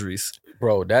boundaries.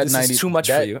 Bro, this is too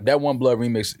much for you. That One Blood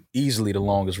remix, easily the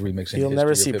longest remix in You'll history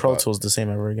never of see hip-hop. Pro Tools the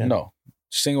same ever again. No.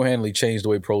 Single-handedly changed the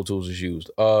way Pro Tools is used.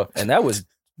 And that was,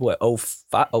 what,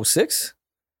 05, 06?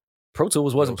 Pro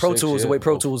Tools wasn't Pro 06, Tools the way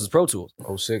Pro Tools is Pro Tools.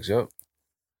 06, yep.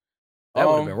 That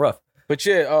would have been rough. But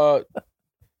yeah,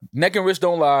 Neck and Wrist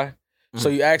Don't Lie. So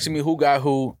you asking me who got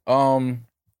who. I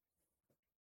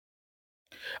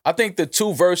think the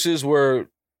two verses were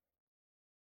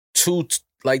too,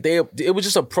 like it was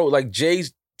just like Jay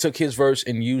took his verse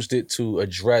and used it to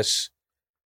address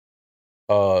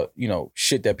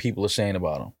shit that people are saying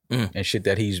about him and shit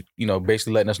that he's,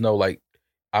 basically letting us know, like,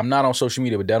 I'm not on social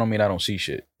media, but that don't mean I don't see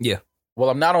shit. Yeah. Well,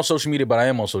 I'm not on social media, but I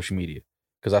am on social media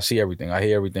because I see everything. I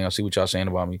hear everything. I see what y'all saying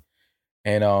about me.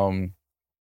 And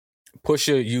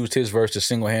Pusha used his verse to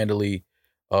single-handedly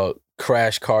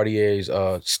crash Cartier's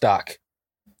stock.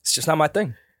 It's just not my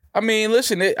thing. I mean,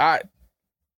 listen,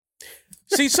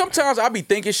 see, sometimes I be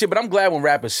thinking shit, but I'm glad when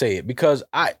rappers say it because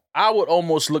I would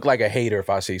almost look like a hater if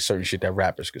I say certain shit that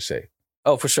rappers could say.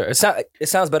 Oh, for sure. It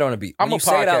sounds better on a beat. I'm when a you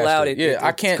say it out loud,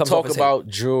 I can't comes talk off as about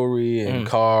jewelry and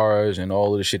cars and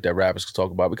all of the shit that rappers could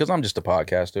talk about because I'm just a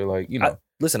podcaster. Like,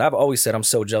 listen, I've always said I'm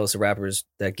so jealous of rappers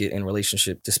that get in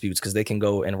relationship disputes because they can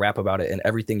go and rap about it and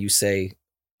everything you say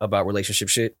about relationship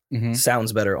shit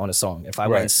sounds better on a song. If I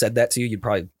went and said that to you, you'd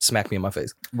probably smack me in my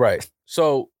face. Right.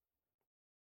 So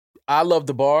I love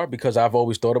the bar because I've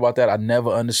always thought about that. I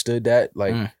never understood that.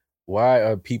 Like, why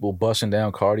are people busting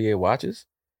down Cartier watches?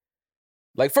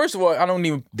 Like, first of all, I don't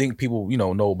even think people,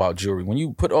 know about jewelry. When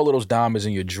you put all of those diamonds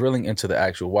and you're drilling into the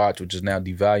actual watch, which is now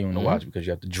devaluing the watch because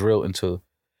you have to drill into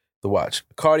the watch.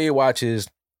 Cartier watches,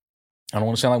 I don't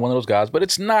want to sound like one of those guys, but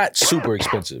it's not super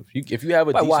expensive. If you have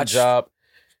a decent job,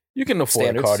 you can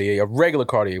afford a Cartier, a regular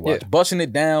Cartier watch. Yeah. Busting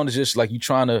it down is just like you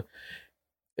trying to,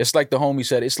 it's like the homie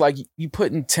said, it's like you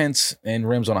putting tents and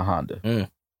rims on a Honda.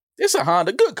 It's a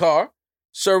Honda, good car,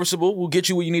 serviceable, will get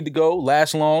you where you need to go,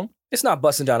 last long. It's not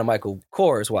busting down a Michael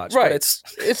Kors watch. Right.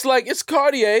 But it's like, it's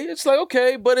Cartier. It's like,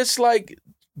 okay, but it's like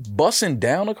busting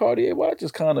down a Cartier watch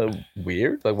is kind of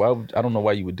weird. Like, I don't know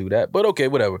why you would do that, but okay,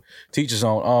 whatever. Teach his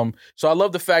own. So I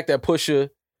love the fact that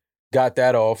Pusha got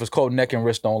that off. It's called Neck and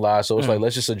Wrist Don't Lie. So it's like,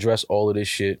 let's just address all of this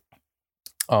shit.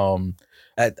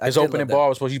 His opening bar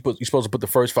was you're supposed to put the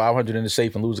first 500 in the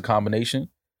safe and lose the combination.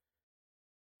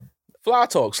 Fly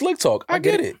talk, slick talk. I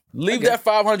get it. Leave that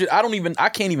 500. I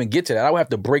can't even get to that. I would have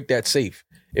to break that safe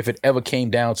if it ever came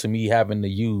down to me having to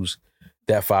use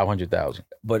that 500,000.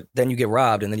 But then you get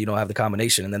robbed, and then you don't have the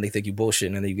combination, and then they think you bullshit,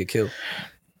 and then you get killed.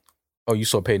 Oh, you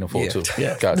saw paid in full too.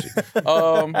 Yeah. Got you.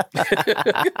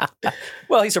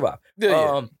 Well, he survived.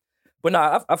 Yeah. But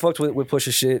nah, I fucked with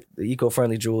Pusha shit. The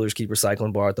eco-friendly jewelers keep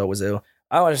recycling bar I thought was ill.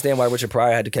 I don't understand why Richard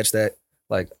Pryor had to catch that.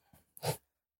 Like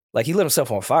he lit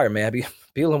himself on fire, man. Be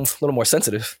a little more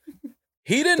sensitive.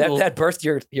 He didn't. That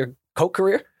birthed your coke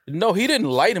career? No, he didn't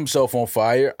light himself on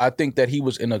fire. I think that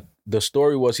the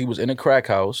story was he was in a crack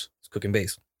house. It's cooking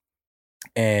base.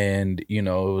 And, it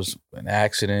was an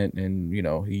accident and,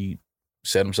 he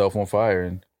set himself on fire.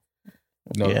 And,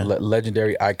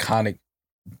 legendary, iconic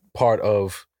part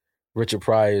of Richard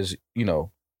Pryor's,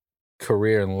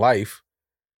 career and life.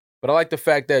 But I like the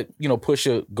fact that,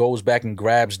 Pusha goes back and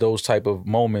grabs those type of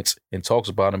moments and talks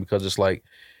about them because it's like,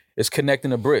 it's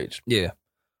connecting a bridge. Yeah.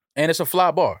 And it's a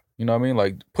fly bar. You know what I mean?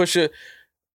 Like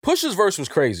Pusha's verse was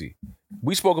crazy.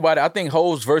 We spoke about it. I think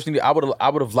Hov's verse, I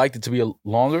would have liked it to be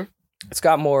longer. It's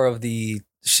got more of the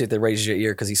shit that raises your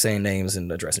ear because he's saying names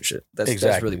and addressing shit.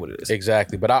 That's really what it is.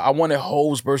 Exactly. But I wanted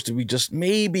Hov's verse to be just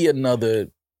maybe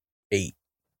another 8.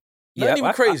 Not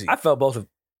even crazy. I felt both of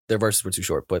their verses were too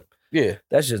short, but yeah,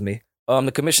 that's just me.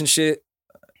 The commission shit,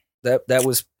 that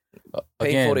was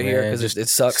painful to hear because it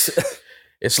sucks.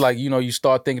 It's like, you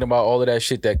start thinking about all of that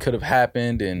shit that could have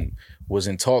happened and was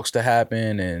in talks to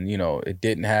happen and, it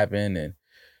didn't happen. And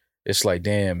it's like,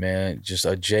 damn, man, just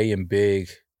a Jay and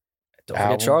Big. Don't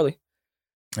forget Charlie.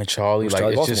 And Charlie, like,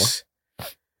 Charlie it's just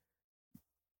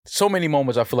so many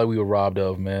moments I feel like we were robbed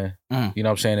of, man. You know what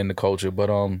I'm saying, in the culture. But,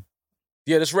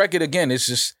 yeah, this record, again, it's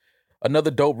just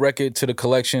another dope record to the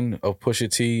collection of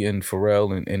Pusha T and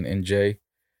Pharrell and Jay.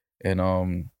 And,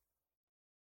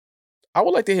 I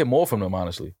would like to hear more from them,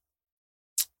 honestly.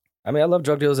 I mean, I love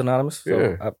Drug Dealers Anonymous. So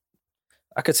Yeah.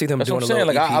 I could see them That's doing what I'm a saying.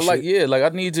 little Like, EP I like, shit. I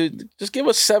need to just give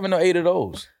us 7 or 8 of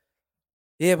those.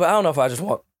 Yeah, but I don't know if I just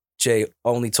want Jay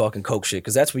only talking coke shit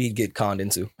because that's what he'd get conned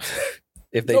into.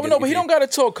 If they No, but he don't got to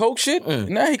talk coke shit. Mm.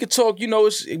 Now he could talk.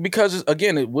 It's because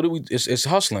it's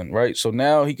hustling, right? So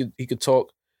now he could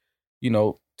talk,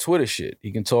 Twitter shit.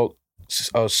 He can talk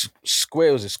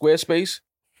Squarespace?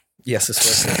 Yes, it's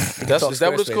Squarespace. Is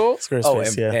that what it's called?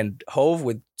 Squarespace, and Hove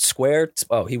with Square.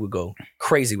 Oh, he would go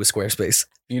crazy with Squarespace.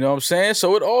 You know what I'm saying?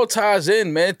 So it all ties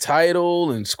in, man.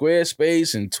 Tidal and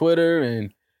Squarespace and Twitter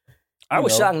and I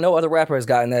was shocked no other rapper has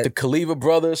gotten that. the Khalifa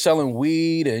brothers selling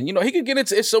weed and he could get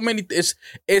into it's so many. It's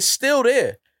still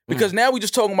there because now we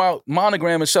just talking about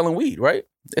Monogram and selling weed, right?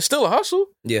 It's still a hustle.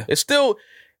 Yeah. It's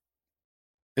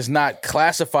not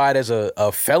classified as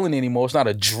a felony anymore. It's not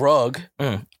a drug.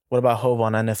 What about Hove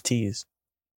on NFTs?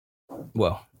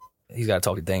 Well, he's got to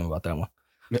talk to Dame about that one.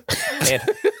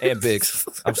 and Biggs.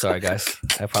 I'm sorry, guys.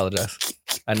 I apologize.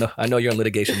 I know you're in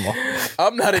litigation more.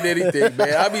 I'm not in anything,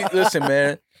 man. Listen,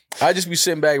 man. I just be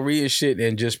sitting back reading shit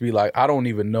and just be like, I don't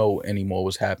even know anymore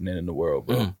what's happening in the world,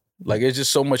 bro. Like, it's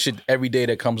just so much shit every day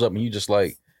that comes up and you just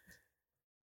like,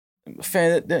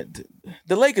 fan,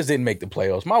 the Lakers didn't make the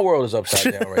playoffs. My world is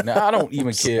upside down right now. I don't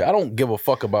even care. I don't give a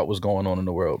fuck about what's going on in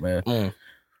the world, man.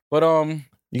 But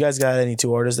You guys got any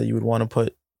 2 artists that you would want to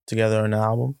put together in an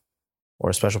album or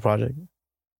a special project?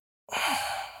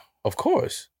 of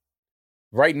course,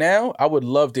 right now I would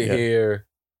love to hear.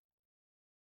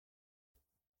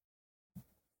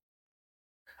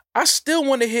 I still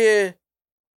want to hear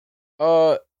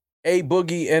A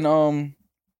Boogie and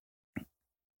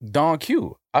Don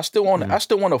Q. I still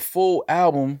want a full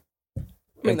album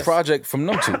and project from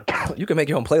them two. You can make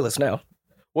your own playlist now.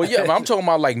 Well, yeah, I'm talking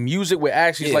about like music with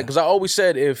actually like because I always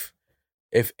said if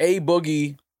A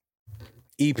Boogie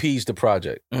EP's the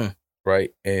project,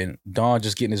 right, and Don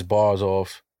just getting his bars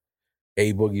off,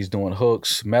 A Boogie's doing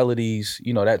hooks, melodies,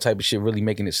 that type of shit, really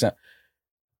making it sound.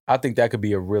 I think that could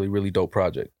be a really, really dope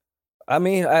project. I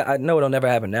mean, I know it'll never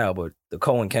happen now, but the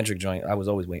Cole and Kendrick joint, I was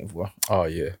always waiting for. Oh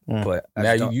yeah, but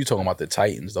now you talking about the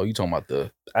Titans though? You talking about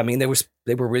the? I mean, they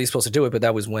were really supposed to do it, but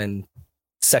that was when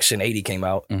Section 80 came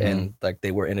out, and like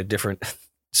they were in a different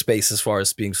space as far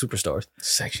as being superstars.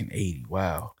 Section 80,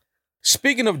 wow.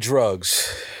 Speaking of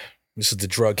drugs, this is the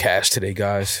drug cast today,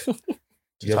 guys.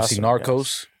 You ever see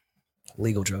Narcos?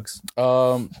 Legal drugs.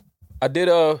 I did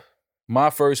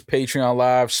my first Patreon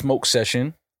live smoke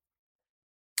session.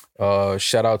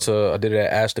 Shout out to I did it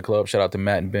at Astor Club. Shout out to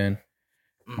Matt and Ben,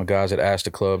 my guys at Astor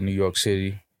Club, New York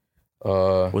City.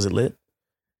 Was it lit?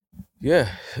 Yeah,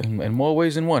 in more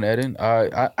ways than one, Eden.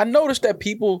 I noticed that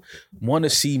people want to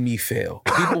see me fail.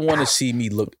 People want to see me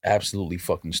look absolutely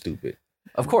fucking stupid.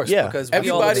 Of course, Yeah. because we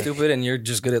all look Everybody- stupid, and you're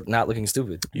just good at not looking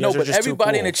stupid. You No, guys are but just too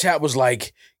everybody in cool. the chat was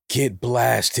like, "Get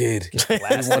blasted. We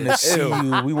want to see Ew.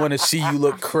 you. We want to see you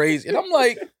look crazy." And I'm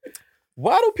like,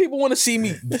 why do people want to see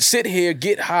me sit here,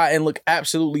 get high, and look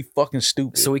absolutely fucking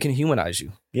stupid? So we can humanize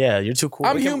you. Yeah, you're too cool.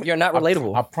 I'm We can- human. You're not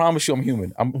relatable. I promise you, I'm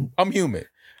human. I'm human.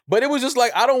 But it was just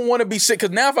like I don't want to be sick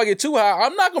because now if I get too high,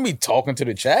 I'm not gonna be talking to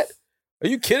the chat. Are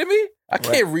you kidding me? I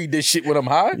can't read this shit when I'm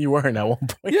high. You weren't at one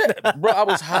point. Yeah, bro, I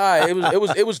was high.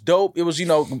 It was dope. It was,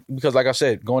 because like I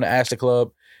said, going to Astor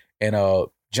Club and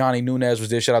Johnny Nunez was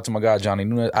there. Shout out to my guy Johnny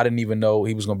Nunez. I didn't even know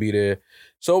he was gonna be there,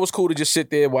 so it was cool to just sit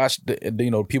there, watch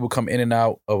the people come in and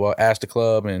out of Astor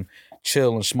Club and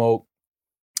chill and smoke.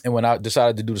 And when I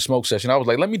decided to do the smoke session, I was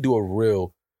like, let me do a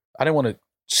real. I didn't want to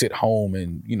sit home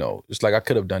and it's like I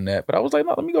could have done that, but I was like,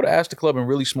 no, let me go to Astor Club and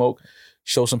really smoke,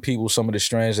 show some people some of the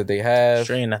strains that they have.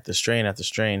 Strain after strain after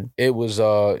strain. It was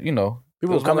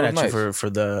People were coming at nice. you for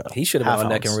the. He should have been on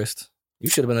neck and half-ounce. wrist. You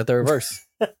should have been the third verse.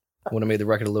 Would have made the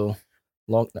record a little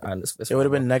long. It would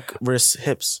have been neck, wrist,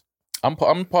 hips. I'm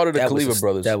part of the That was Khalifa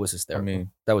brothers. That was I hysterical.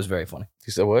 mean, That was very funny.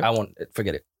 he said what? I won't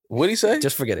forget it. What'd he say?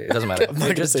 Just forget it. It doesn't matter. I'm not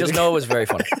gonna just say it. know it was very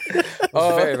funny. It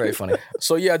was very, very funny.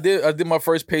 So yeah, I did my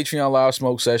first Patreon live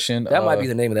smoke session. That might be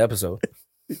the name of the episode.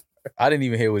 I didn't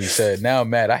even hear what he said. Now I'm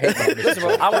mad. I hate my Listen,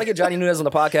 bro, I want to get Johnny Nunez on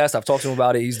the podcast. I've talked to him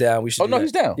about it. He's down. We should. Oh do no, that.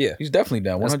 he's down. Yeah. He's definitely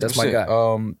down. 100%. That's my guy.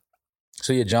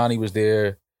 So yeah, Johnny was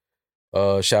there.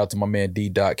 Shout out to my man D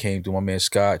Dot came through. My man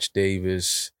Scotch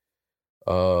Davis.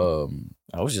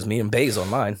 I was just me and Baze on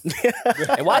mine.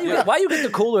 And why you get the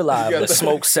cooler live, the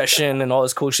smoke session and all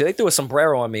this cool shit? They threw a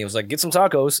sombrero on me. It was like, get some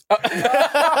tacos.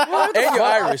 And you're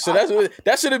Irish, so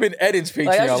that should have been Eden's Patreon.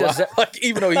 Like, that's just- like,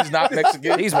 even though he's not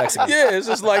Mexican, He's Mexican. Yeah, it's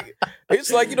just like it's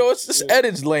just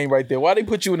Eden's lane right there. Why they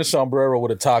put you in a sombrero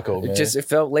with a taco, man? It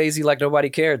felt lazy, like nobody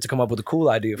cared to come up with a cool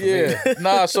idea for me. Yeah,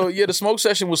 nah. So yeah, the smoke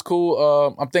session was cool.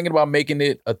 I'm thinking about making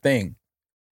it a thing,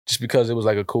 just because it was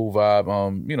like a cool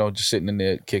vibe. Just sitting in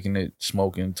there, kicking it,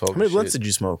 smoking, talking. How many blunts shit. did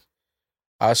you smoke?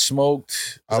 I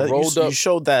smoked. I That- rolled you, up. You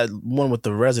showed that one with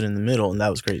the resin in the middle, and that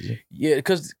was crazy. Yeah,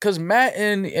 because Matt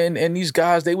and these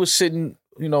guys, they was sitting,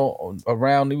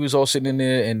 around. He was all sitting in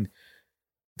there, and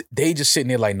they just sitting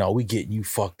there like, no, we getting you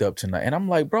fucked up tonight. And I'm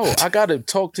like, bro, I gotta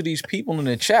talk to these people in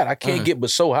the chat. I can't get but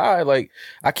so high, like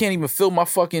I can't even feel my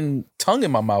fucking tongue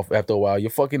in my mouth after a while. Your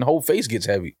fucking whole face gets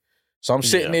heavy. So I'm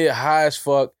sitting there high as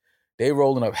fuck. They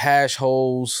rolling up hash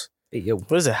holes. Hey, yo,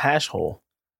 What is a hash hole?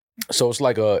 So it's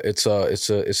like it's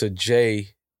a J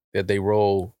that they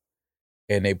roll,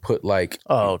 and they put like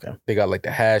Oh, okay. they got like the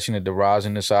hash and the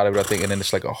rosin inside of it, I think, and then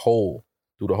it's like a hole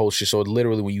through the whole shit. So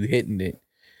literally, when you hitting it,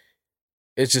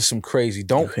 it's just some crazy. You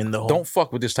Don't hitting the hole? don't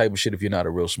fuck with this type of shit if you're not a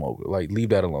real smoker. Like leave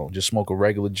that alone. Just smoke a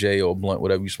regular J or a blunt,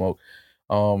 whatever you smoke.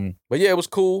 But yeah, it was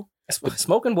cool.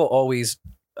 smoking will always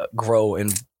grow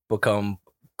and become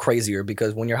crazier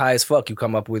because when you're high as fuck, you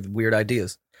come up with weird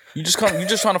ideas. You just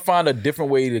trying to find a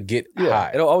different way to get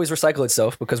high. It'll always recycle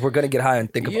itself because we're gonna get high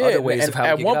and think of other ways and of how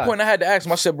at we get one high. point I had to ask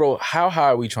him, I said, bro, how high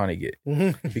are we trying to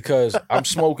get? Because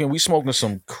we smoking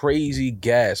some crazy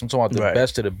gas. I'm talking about the Right.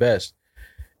 best of the best.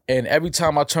 And every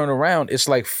time I turn around, it's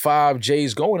like 5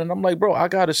 J's going. And I'm like, bro, I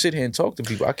got to sit here and talk to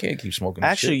people. I can't keep smoking this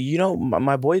Actually, shit.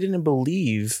 my boy didn't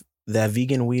believe that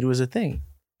vegan weed was a thing.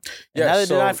 Yeah, And neither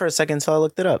so- did I for a second until I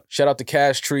looked it up. Shout out to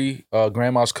Cash Tree,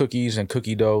 Grandma's Cookies and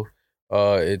Cookie Dough.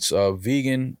 It's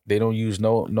vegan. They don't use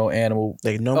no animal.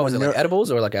 Like no Oh, is it manure, like edibles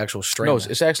or like actual strain? No,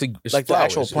 it's actually it's like the flowers.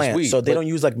 actual It's plant. weed, So they but- don't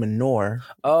use like manure.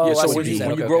 Oh, Yeah, I so see when what you you're saying.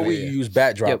 when you Okay, grow okay, weed, yeah, you yeah. use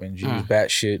bat droppings. You use Mm.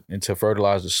 bat shit and to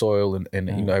fertilize the soil and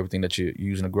everything that you're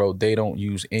using to grow. They don't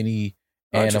use any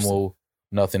animal,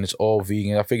 nothing. It's all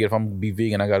vegan. I figured if I'm gonna be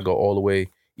vegan, I gotta go all the way.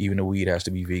 Even the weed has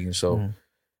to be vegan. So,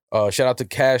 shout out to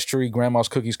Cash Tree, Grandma's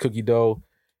Cookies, Cookie Dough,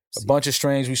 a bunch of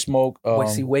strains we smoke.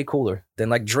 Wait, way cooler than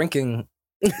like drinking.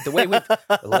 The way we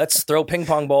let's throw ping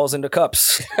pong balls into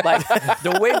cups. Like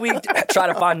the way we try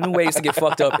to find new ways to get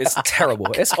fucked up is terrible.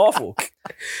 It's awful.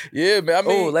 Yeah, man. I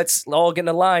mean, Let's all get in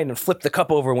a line and flip the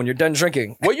cup over when you're done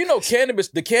drinking. well,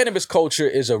 the cannabis culture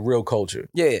is a real culture.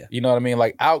 Yeah. You know what I mean?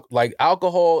 Like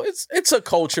alcohol, it's a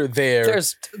culture there.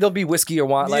 There'll be whiskey or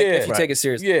wine, like Yeah. if you Right. take it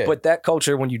serious. Yeah. But that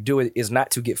culture, when you do it, is not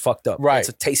to get fucked up. Right. It's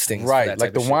a tasting. Right. that Like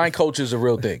type the of shit. wine culture is a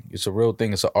real thing. It's a real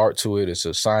thing. It's an art to it. It's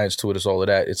a science to it. It's all of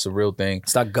that. It's a real thing.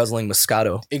 It's not guzzling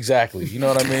Moscato. Exactly. You know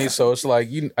what I mean? So it's like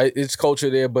it's culture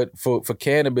there, but for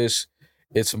cannabis,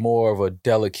 it's more of a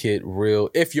delicate, real.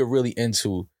 If you're really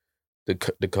into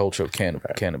the culture of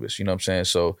cannabis, you know what I'm saying?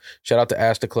 So shout out to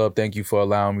Astor Club. Thank you for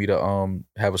allowing me to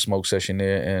have a smoke session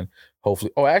there, and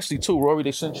hopefully, actually too, Rory,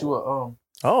 they sent you a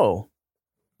Oh,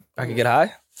 I could get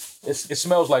high. it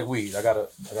smells like weed. I gotta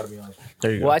be honest.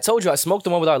 There you go. Well, I told you I smoked the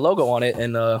one with our logo on it,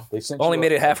 and They sent only you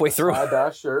made it halfway through.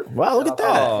 tie-dye shirt. Wow, look at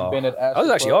that. Oh, Been at that was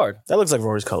Astor actually Club. hard. That looks like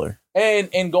Rory's color.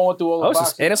 And going through all the Oh,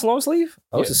 boxes. and it's long sleeve.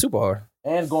 Oh, this Yeah. is super hard.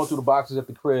 And going through the boxes at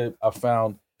the crib, I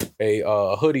found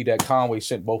a hoodie that Conway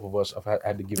sent both of us. I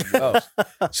had to give it to us.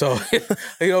 So, you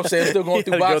know what I'm saying? Still going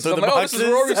through boxes. I'm like, oh, this is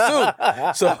Rory's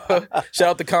too. So, shout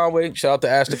out to Conway. Shout out to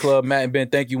Astor Club. Matt and Ben,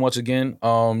 thank you once again.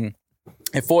 And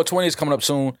 420 is coming up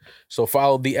soon. So,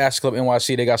 follow the Astor Club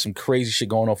NYC. They got some crazy shit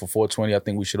going on for 420. I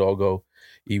think we should all go.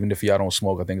 Even if y'all don't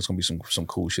smoke, I think it's going to be some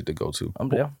cool shit to go to. I'm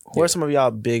down. Who are some of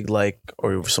y'all big, like,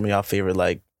 or some of y'all favorite,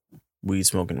 like, weed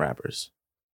smoking rappers?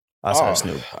 Outside of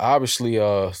Snoop. Obviously,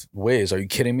 Wiz. Are you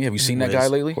kidding me? Have you seen that Wiz, guy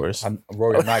of lately? course.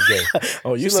 Rory, I'm not gay.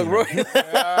 Oh, you See, look, look, Rory. Rory.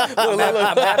 I'm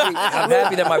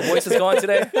happy that my voice is gone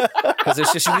today because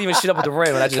it's just you leaving shit up at the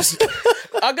rim, and I just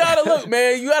I gotta look,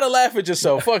 man. You gotta laugh at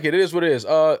yourself. Fuck it. It is what it is.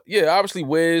 Yeah, obviously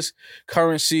Wiz,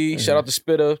 Currency. Shout out to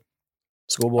Spitter.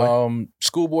 Schoolboy.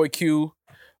 Schoolboy Q.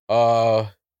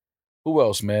 Who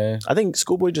else, man? I think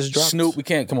Schoolboy just dropped. Snoop. We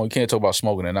can't talk about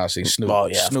smoking and not say Snoop. Oh,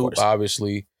 yeah, of Snoop, course.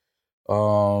 obviously.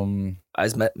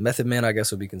 as Method Man, I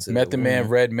guess would be considered. Method Man,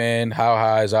 Redman, How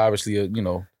High is obviously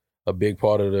a big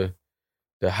part of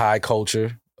the high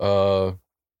culture. Yeah,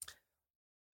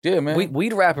 man.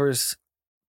 Weed rappers,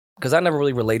 because I never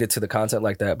really related to the content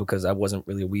like that because I wasn't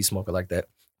really a weed smoker like that.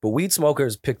 But weed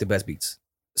smokers pick the best beats.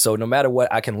 So no matter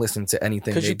what, I can listen to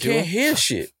anything Because they you do. can't hear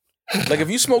shit. Like if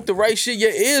you smoke the right shit,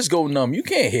 your ears go numb. You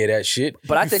can't hear that shit.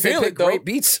 But I You think they feel pick it, though. great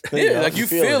beats. Yeah, like you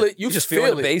feel it. You just feel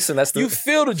feel the it. bass, and that's the You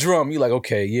feel the drum. You're like,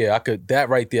 okay, yeah, I could. That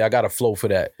right there, I got a flow for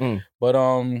that. But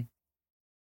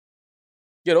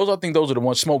yeah, I think those are the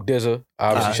ones. Smoke Dizza,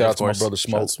 obviously. Shout out to my brother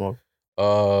Shout out Smoke. to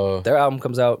Smoke. Their album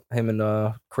comes out, him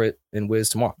and Crit and Wiz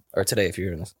tomorrow or today if you're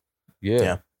hearing this.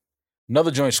 Yeah.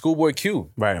 Another joint, Schoolboy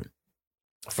Q. Right.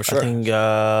 For sure. I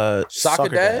think Soccer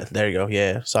Dad? There you go.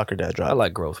 Yeah, Soccer Dad I dropped.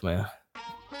 like growth, man.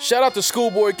 Shout out to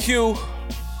Schoolboy Q.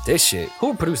 This shit.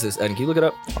 Who produced this? And can you look it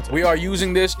up? We are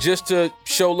using this just to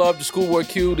show love to Schoolboy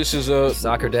Q. This is a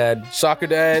Soccer Dad. Soccer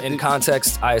Dad. In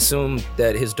context, I assume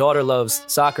that his daughter loves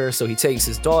soccer, so he takes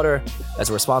his daughter as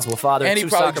a responsible father. And he to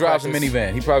probably soccer drives a practice.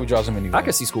 minivan. I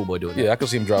could see Schoolboy doing that. Yeah, I could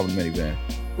see him driving a minivan.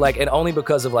 Like, and only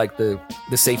because of like the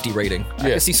safety rating. I Yeah.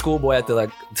 can see Schoolboy at the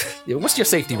like, what's your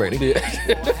safety rating?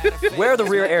 Where are the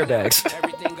rear airbags?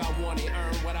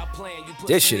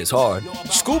 This shit is hard.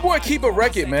 Schoolboy keep a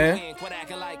record, man.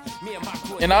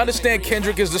 And I understand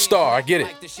Kendrick is the star. I get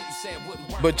it.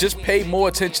 But just pay more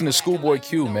attention to Schoolboy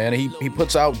Q, man. He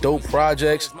puts out dope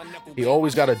projects. He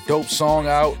always got a dope song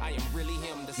out.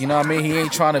 You know what I mean? He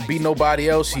ain't trying to be nobody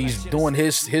else. He's doing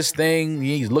his thing.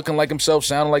 He's looking like himself,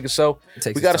 sounding like himself.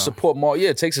 We got to support more. Yeah,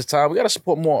 it takes his time. We got to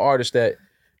support more artists that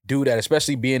do that,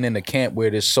 especially being in the camp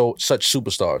where there's such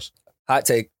superstars. Hot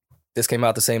take. This came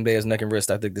out the same day as Neck and Wrist.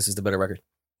 I think this is the better record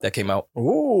that came out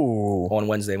Ooh. on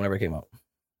Wednesday whenever it came out.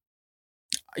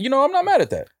 You know, I'm not mad at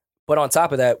that. But on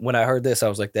top of that, when I heard this, I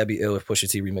was like, that'd be ill if Pusha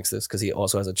T remixed this because he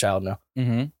also has a child now.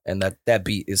 Mm-hmm. And that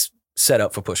beat is set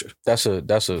up for Pusha. That's a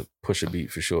Pusha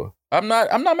beat for sure. I'm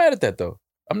not mad at that though.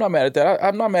 I'm not mad at that.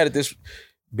 I'm not mad at this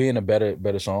being a better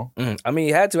song. I mean,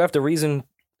 he had to after Reason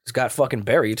got fucking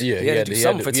buried. Yeah, he had to do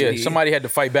something for T. Somebody had to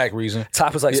fight back. Reason.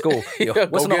 Top was like, school. Yo, Yeah, what's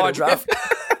go on the get hard him. drive?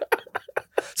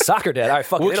 Soccer Dad. All right,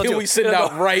 fuck it. What They don't can do we it. send They don't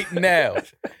out go. right now?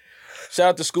 Shout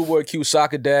out to Schoolboy Q,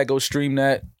 Soccer Dad. Go stream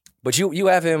that. But you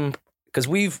have him because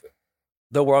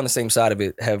though we're on the same side of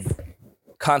it, have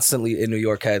constantly in New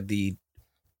York had the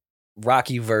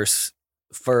Rocky versus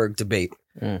Ferg debate.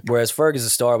 Whereas Ferg is a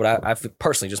star, but I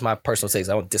personally, just my personal taste,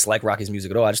 I don't dislike Rocky's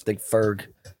music at all. I just think Ferg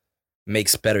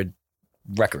makes better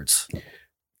records.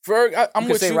 Ferg, I'm You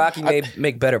could with say you. Rocky may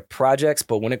make better projects,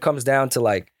 but when it comes down to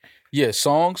like,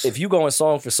 songs. if you go in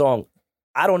song for song,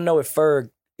 I don't know if Ferg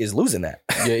is losing that.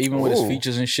 Yeah, even with his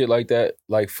features and shit like that.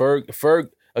 Like Ferg,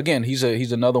 again, he's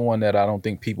another one that I don't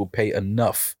think people pay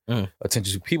enough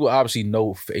attention to. People obviously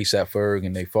know ASAP Ferg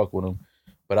and they fuck with him,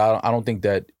 but I don't think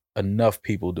that enough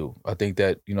people do. I think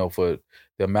that, for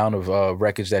the amount of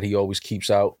records that he always keeps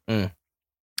out,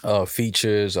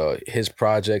 features, his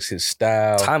projects, his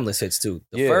style. Timeless hits too.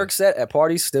 The Yeah. Ferg set at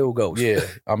parties still goes. Yeah,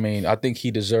 I mean, I think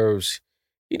he deserves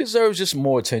just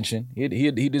more attention.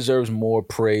 He deserves more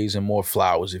praise and more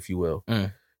flowers, if you will.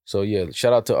 So yeah,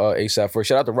 shout out to ASAP Ferg.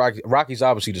 Shout out to Rocky. Rocky's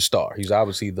obviously the star. He's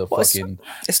obviously the fucking.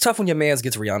 It's tough when your man's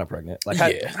gets Rihanna pregnant. Like, how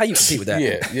you compete with that?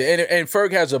 Yeah. And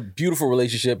Ferg has a beautiful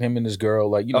relationship. Him and his girl,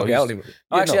 like Okay, I don't even.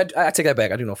 Actually, I take that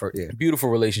back. I do know Ferg. Yeah. beautiful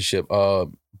relationship. But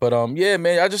yeah,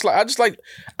 man, I just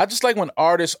like when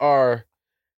artists are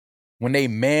when they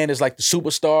man is like the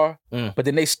superstar, but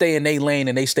then they stay in their lane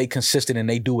and they stay consistent and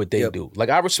they do what they do. Like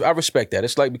I respect that.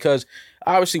 It's like because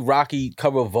obviously Rocky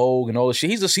cover Vogue and all this shit.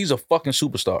 He's a fucking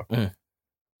superstar.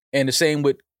 And the same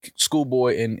with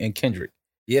Schoolboy and Kendrick.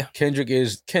 Yeah. Kendrick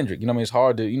is Kendrick. You know what I mean? It's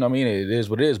hard to, you know what I mean? It is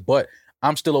what it is. But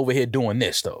I'm still over here doing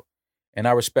this though. And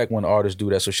I respect when artists do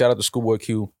that. So shout out to Schoolboy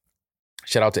Q.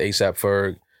 Shout out to ASAP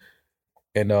Ferg.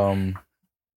 And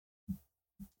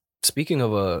speaking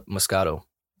of Moscato,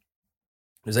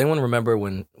 does anyone remember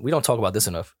when, we don't talk about this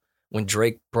enough, when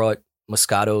Drake brought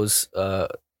Moscato's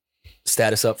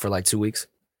status up for like 2 weeks?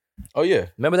 Oh yeah.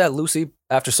 Remember that Lucy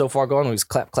after So Far Gone when he was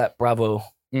clap, clap, bravo,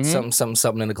 Mhm.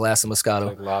 something in a glass of Moscato.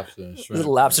 Like lobster and shrimp.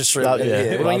 Little lobster shrimp. Yeah,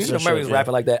 Yeah. When lobster you remember shrimp, he was yeah.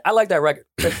 rapping like that. I like that record.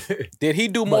 Did he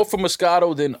do more for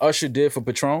Moscato than Usher did for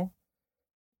Patron?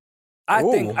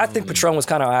 I think Patron was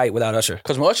kind of all right without Usher.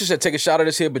 Because when Usher said, take a shot of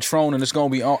this here Patron and it's going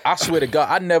to be on, I swear to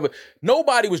God,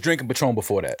 nobody was drinking Patron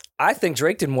before that. I think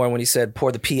Drake did more when he said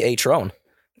pour the P-A-Tron.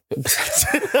 You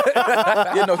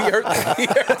know,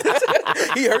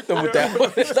 he hurt them with that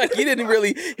one. It's like he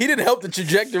didn't help the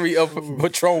trajectory of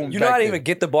Patron. You know, I didn't even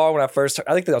get the bar when I first heard.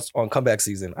 I think that was on Comeback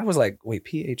Season. I was like, wait,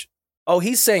 PH? Oh,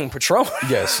 he's saying Patron.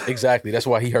 Yes, exactly. That's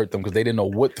why he hurt them because they didn't know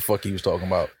what the fuck he was talking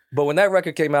about. But when that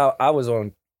record came out, I was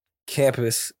on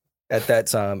campus at that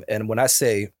time. And when I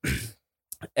say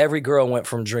every girl went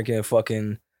from drinking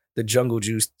fucking the Jungle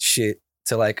Juice shit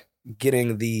to like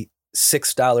getting the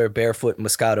 $6 barefoot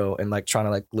Moscato and like trying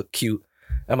to like look cute.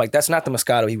 I'm like, that's not the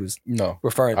Moscato he was No,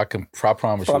 referring. I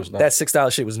promise you, it's not. That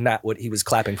 $6 shit was not what he was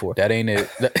clapping for. That ain't it.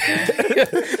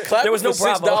 There was no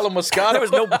 $6 Bravo. Moscato. There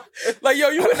was no- like, yo,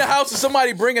 you in the house and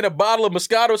somebody bringing a bottle of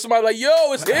Moscato. Somebody like, yo,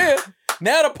 it's here.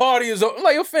 Now the party is over. I'm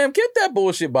like, yo, fam, get that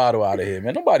bullshit bottle out of here,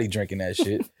 man. Nobody drinking that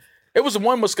shit. It was the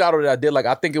one Moscato that I did. Like,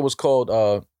 I think it was called.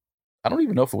 I don't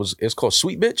even know if it's called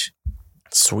Sweet Bitch.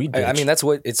 Sweet bitch. I mean, that's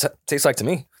what it tastes like to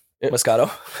me. It-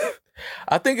 Moscato.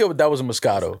 I think that was a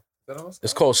Moscato.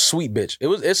 It's called Sweet Bitch.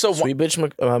 It's a Sweet bitch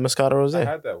Moscato I Rosé.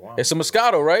 had that one. It's a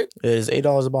Moscato, right? It is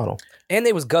 $8 a bottle. And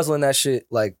they was guzzling that shit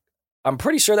like, I'm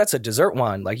pretty sure that's a dessert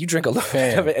wine. Like you drink a little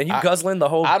bit of it and you guzzling the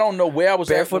whole. I don't know where I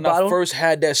was at Barefoot when bottle? I first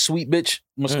had that Sweet Bitch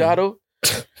Moscato,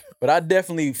 but I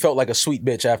definitely felt like a sweet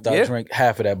bitch after I Yeah. drank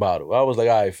half of that bottle. I was like,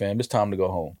 all right, fam, it's time to go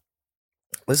home.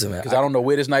 Listen, man. Because I don't know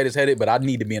where this night is headed, but I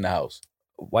need to be in the house.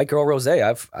 White girl rosé.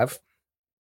 I've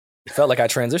felt like I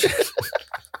transitioned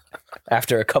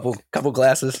after a couple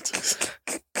glasses,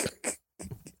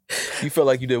 You felt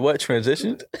like you did what?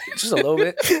 Transitioned? just a little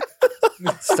bit.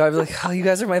 Started like, oh, you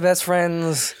guys are my best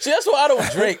friends. See, that's why I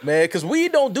don't drink, man, because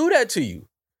weed don't do that to you.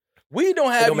 Weed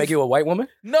don't have It don't make you a white woman.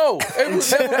 No, it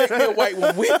would never make me a white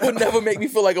woman. Weed would never make me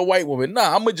feel like a white woman.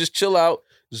 Nah, I'm going to just chill out,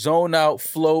 zone out,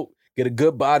 float, get a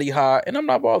good body high, and I'm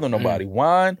not bothering nobody.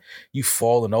 Wine, you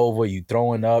falling over, you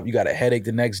throwing up, you got a headache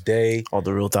the next day. All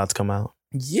the real thoughts come out.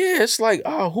 Yeah, it's like,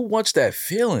 oh, who wants that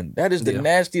feeling? That is the Yeah.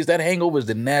 nastiest, that hangover is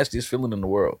the nastiest feeling in the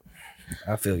world.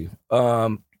 I feel you.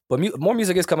 But more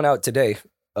music is coming out today,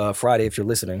 Friday. If you're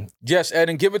listening, Yes, Ed,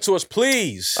 and give it to us,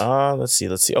 please. Let's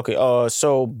see. Okay.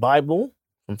 So Bible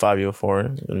from 504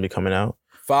 is gonna be coming out.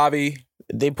 Fabi.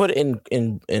 They put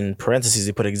in parentheses.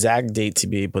 They put exact date to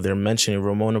be, but they're mentioning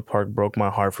Ramona Park broke my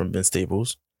heart from Vince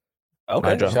Staples. okay,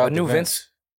 Shout Shout out a to new Vince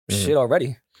Mhm. shit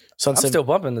already. Sunset I'm still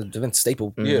bumping the Vince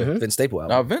Staple. Yeah. Vince Staple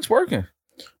album. Now, Vince working. I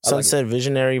like Sunset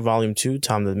Visionary Volume 2,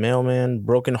 Tom the Mailman,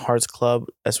 Broken Hearts Club,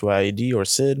 SYD or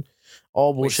Sid.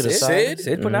 All Wait, bullshit Sid? aside.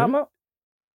 Sid put an Mhm. album out?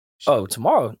 Oh,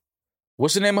 tomorrow.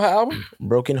 What's the name of her album?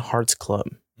 Broken Hearts Club.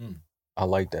 I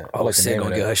like that. I Oh, like the Sid name of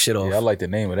gonna that. get her shit off. Yeah, I like the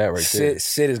name of that right there.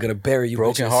 Sid is gonna bury you.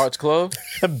 Broken bitches. Hearts Club.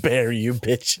 Bury you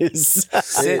bitches.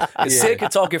 Sid, Yeah. Sid can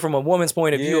talk it from a woman's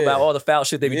point of view Yeah. about all the foul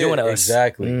shit they be doing to us.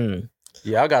 Exactly. Mm.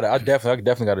 Yeah, I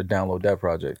definitely got to download that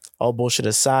project. All bullshit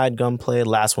aside, Gunplay,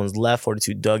 Last One's Left,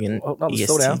 42 Doug and Oh, no,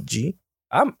 slow down. ESTG.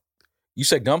 You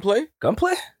said Gunplay?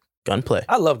 Gunplay? Gunplay.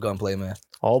 I love Gunplay, man.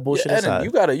 All bullshit Yeah, Eden, aside.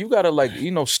 you gotta like,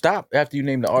 stop after you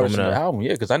name the artist in Woman the up. album.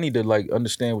 Yeah, because I need to like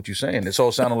understand what you're saying. It's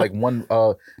all sounding like one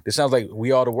it sounds like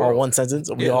We Are the All World. one sentence.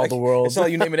 We Yeah, all like, the world. It's not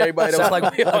like you naming everybody Sounds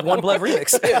that like One Blood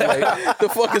remix. Yeah, like, the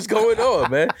fuck is going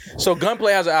on, man? So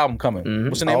Gunplay has an album coming. Mhm.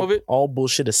 What's the name all, of it? All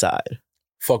bullshit aside.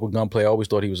 Fuck with Gunplay. I always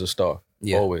thought he was a star.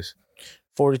 Yeah. Always.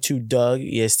 42 Doug,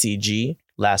 ESTG.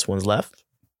 Last One's Left.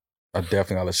 I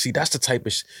definitely gotta see. That's the type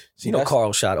of see. You know, that's-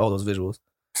 Carl shot all those visuals.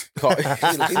 Carl-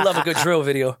 He love a good drill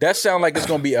video. That sounds like it's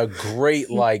gonna be a great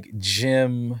like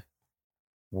gym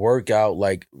workout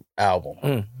like album.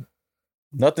 Mm.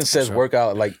 Nothing says Sure.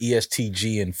 workout like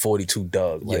ESTG and 42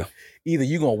 Doug. Like Yeah. either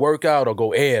you gonna work out or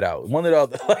go air it out. One of the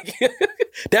other. Like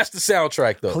that's the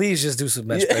soundtrack though. Please just do some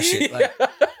bench press shit. Yeah.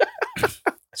 Like,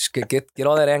 Get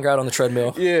all that anger out on the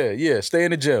treadmill. Yeah. Stay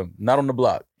in the gym, not on the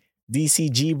block.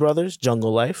 DCG Brothers,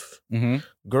 Jungle Life. Mm-hmm.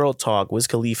 Girl Talk, Wiz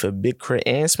Khalifa, Big Crit,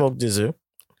 and Smoke Dizzle.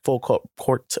 Full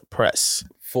court press.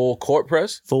 Full court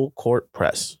press. Full court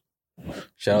press.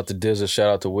 Shout out to Dizza. Shout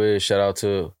out to Wiz. Shout out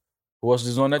to who else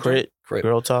is on that? Crit, Crit.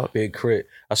 Girl Talk. Big Crit.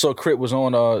 I saw Crit was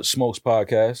on Smoke's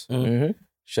podcast. Mm-hmm.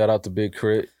 Shout out to Big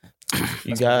Crit.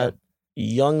 You got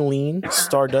Young Lean,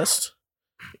 Stardust.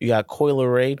 You got Coil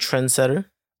Ray, Trendsetter.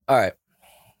 All right.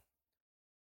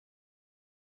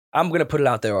 I'm going to put it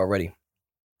out there already.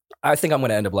 I think I'm going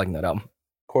to end up liking that album.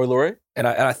 Coy Leray. And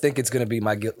I think it's going to be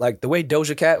my guilt. Like the way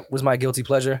Doja Cat was my guilty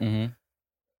pleasure, Mm-hmm.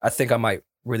 I think I might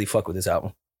really fuck with this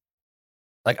album.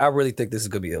 Like I really think this is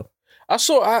going to be ill.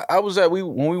 I was at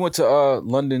when we went to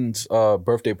London's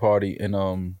birthday party in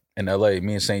LA,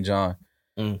 me and St. John.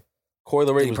 Mm. Coy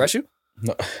Leray Did he impress you?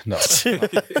 No. Does he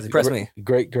impress me?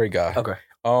 Great guy. Okay.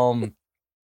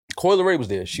 Coy Leray was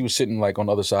there. She was sitting like on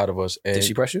the other side of us. And Did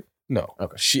she press you? No.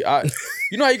 Okay.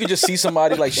 You know how you can just see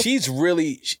somebody like she's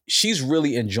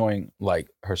really enjoying like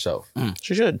herself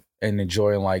She should. and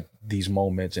enjoying like these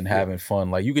moments and having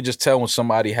fun. Like you could just tell when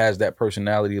somebody has that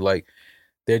personality, like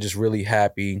they're just really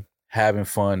happy, having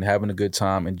fun, having a good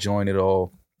time, enjoying it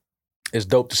all. It's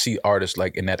dope to see artists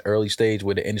like in that early stage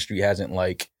where the industry hasn't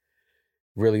like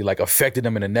really like affected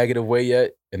them in a negative way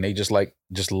yet, and they just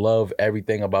love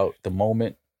everything about the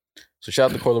moment. So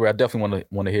shout out to Coy Leray. I definitely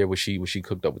want to hear what she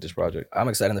cooked up with this project. I'm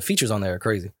excited. And the features on there are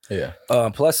crazy. Yeah.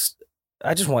 Plus,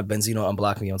 I just want Benzino to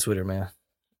unblock me on Twitter, man.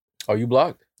 Are you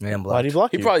blocked? Man, I'm Why blocked. did he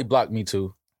block He you? probably blocked me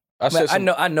too. I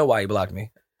know why he blocked me.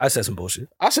 I said some bullshit.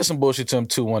 I said some bullshit to him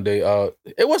too one day.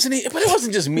 It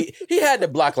wasn't just me. He had to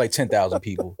block like 10,000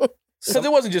 people. Because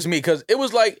it wasn't just me. Because it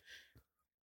was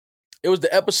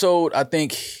the episode. I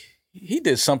think he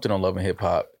did something on Love and Hip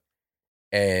Hop,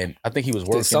 and I think he was Did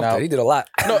working something. out. He did a lot.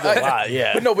 No,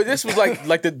 Yeah. but this was like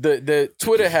the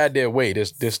Twitter had their way.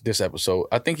 This episode,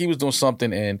 I think he was doing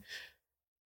something, and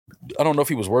I don't know if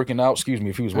he was working out. Excuse me,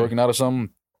 if he was working out or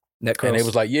something. Neck curls. And they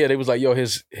was like, yo,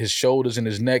 his shoulders and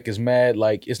his neck is mad.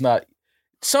 Like it's not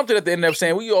something that they ended up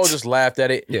saying. We all just laughed at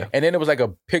it. Yeah. And then it was like a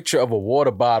picture of a water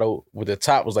bottle with the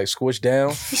top was like squished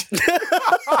down,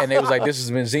 and they was like, this is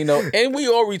Benzino, and we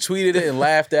all retweeted it and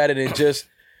laughed at it and just.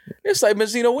 It's like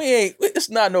Benzino, it's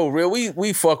not no real.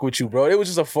 We fuck with you, bro. It was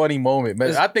just a funny moment,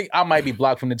 man. I think I might be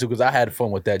blocked from it too because I had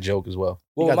fun with that joke as well.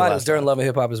 Well, got the mine last was during Love and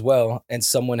Hip Hop as well, and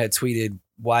someone had tweeted,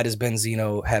 "Why does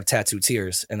Benzino have tattooed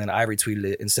tears?" And then I retweeted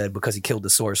it and said, "Because he killed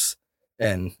the source."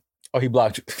 And Oh, he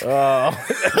blocked you.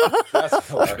 That's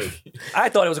hilarious. I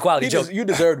thought it was a quality joke. You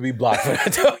deserve to be blocked for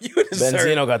that. You deserve.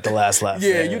 Benzino got the last laugh.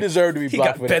 Yeah, you deserve to be He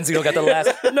blocked got for that. Benzino got the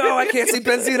last. No, I can't see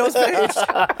Benzino's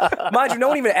face. Mind you, no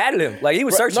one even added him. Like he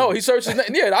was searching. No, he searched his name.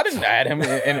 Yeah, I didn't add him,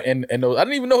 and I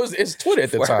didn't even know his Twitter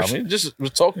at the Word. time. He just was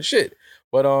talking shit.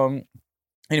 But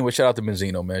anyway, shout out to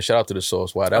Benzino, man. Shout out to the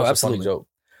source. Wow, that Oh, was a absolutely. funny joke.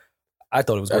 I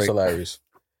thought it was That's great. hilarious.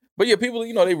 But yeah, people,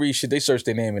 they read shit, they search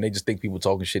their name, and they just think people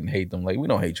talking shit and hate them. Like we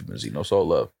don't hate you, Benzino. It's all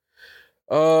love.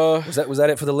 Was that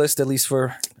it for the list? At least for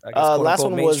I guess, quote, last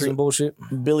unquote, one was- mainstream bullshit.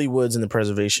 Billy Woods and the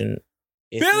Preservation.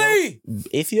 Billy.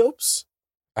 Ethiops?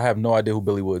 I have no idea who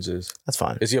Billy Woods is. That's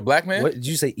fine. Is he a black man? What did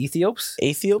you say? Ethiops?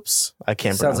 Ethiops? I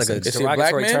can't Sounds pronounce like a it. Is he a black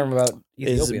derogatory man? term about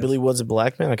Is Ethiopians. Billy Woods a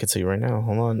black man? I can tell you right now.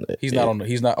 Hold on. He's not on.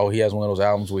 He's not. Oh, he has one of those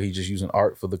albums where he's just using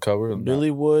art for the cover.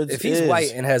 Billy Woods If he's is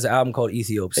white and has an album called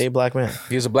Ethiops, a black man.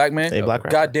 He's a black man. A black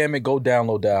rapper. God damn it! Go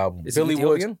download the album. Is he Billy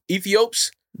Ethiopian? Woods.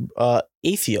 Ethiops.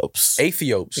 Ethiops.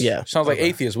 Athiops. Yeah. Sounds like Okay.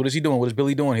 atheist. What is he doing? What is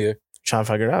Billy doing here? Trying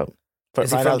to figure it out.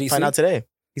 Is he from DC? Find out today.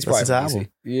 he's Listen probably to the from album. DC.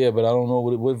 Yeah, but I don't know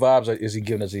what vibes is he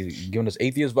giving us. Is he giving us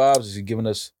atheist vibes? Is he giving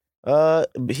us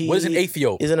He what is an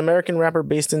Atheop? is an American rapper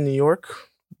based in New York,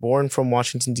 born from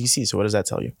Washington, D.C. So what does that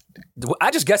tell you?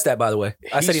 I just guessed that, by the way.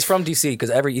 I said He's- he's from DC because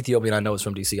every Ethiopian I know is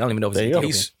from DC. I don't even know if There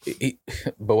he's you go.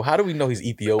 Ethiopian. But how do we know he's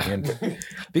Ethiopian?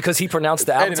 Because he pronounced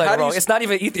the album And how title do you wrong. s- It's not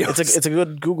even Ethiopian. It's a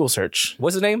good Google search.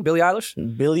 What's his name? Billie Eilish?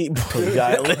 Billy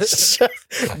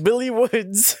Eilish. Billy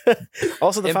Woods.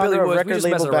 Also the And founder Billy of Woods, we record just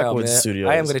label messing around, Backwoods man. Studios.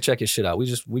 I am going to check his shit out. We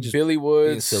just Billy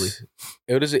Woods. silly.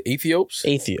 What is it? Ethiops?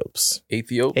 Aethiops.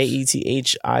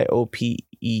 Athiops?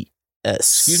 Aethiopes.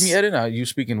 Excuse me, Eden. Are you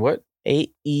speaking what?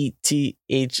 Aethiopes.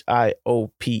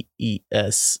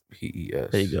 P-E-S.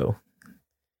 There you go.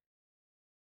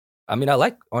 I mean, I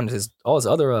like on all his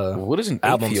other What is an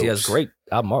albums. He Athiops? has great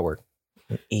album artwork.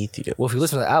 Ethiopia. Well, if you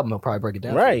listen to the album, he'll probably break it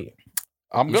down. Right.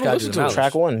 I'm You just gonna gotta listen do to the it. knowledge.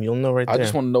 Track one. You'll know right I there.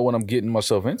 just want to know what I'm getting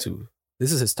myself into.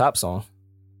 This is his top song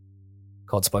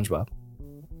called SpongeBob.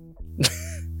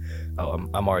 Oh,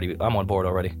 I'm on board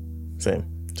already.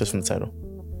 Same. Just from the title.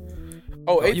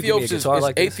 Oh, you give me a Athiops is guitar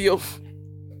like this? Athiops.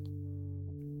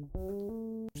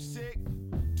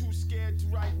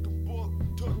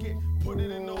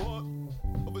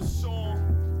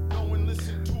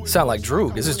 Sound like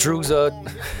Droog. Is this Droog's?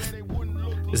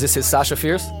 Is this his Sasha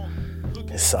Fierce?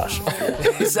 It's Sasha.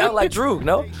 It sound like Droog,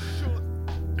 no?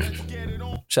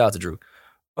 Shout out to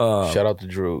Droog. Shout out to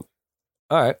Drew.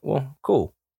 All right, well,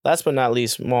 cool. Last but not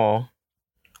least, Maul.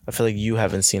 I feel like you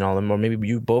haven't seen all of them, or maybe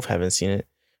you both haven't seen it.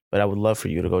 But I would love for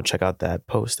you to go check out that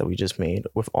post that we just made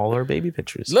with all our baby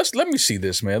pictures. Let me see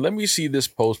this, man. Let me see this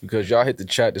post because y'all hit the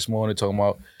chat this morning talking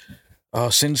about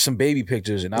send some baby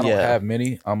pictures, and I don't have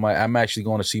many. I'm actually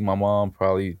going to see my mom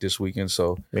probably this weekend,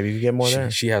 so maybe you get more there.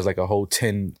 She has like a whole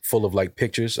 10 full of like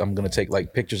pictures. I'm gonna take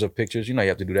like pictures of pictures. You know, you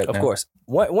have to do that. Of now. course.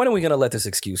 When are we gonna let this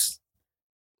excuse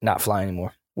not fly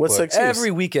anymore? What's the excuse?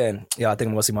 Every weekend. Yeah, I think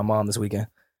I'm gonna see my mom this weekend.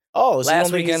 Oh, so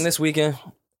last weekend, this weekend,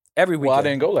 every weekend. Well, I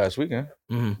didn't go last weekend.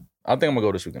 Mm-hmm. I think I'm gonna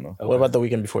go this weekend though. What about the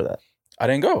weekend before that? I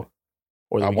didn't go.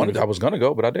 Or the I was gonna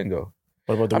go, but I didn't go.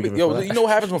 What about the weekend before that? You know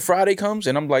what happens when Friday comes,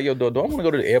 and I'm like, yo, do I want to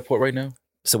go to the airport right now?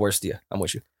 It's the worst. Yeah, I'm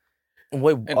with you.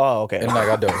 Wait. Okay. And like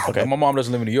I don't. Okay. My mom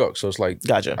doesn't live in New York, so it's like,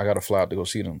 Gotcha. I gotta fly out to go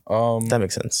see them. That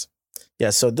makes sense. Yeah.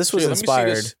 So this was let me see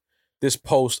inspired. this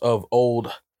post of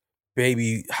old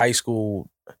baby high school,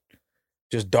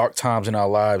 just dark times in our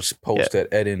lives post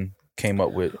that Eden came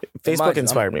up with. Facebook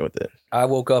inspired me with it. I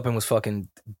woke up and was fucking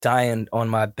dying on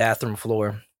my bathroom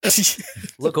floor.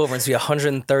 Look over and see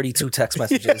 132 text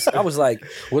messages. I was like,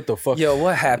 what the fuck? Yo,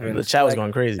 what happened? The chat was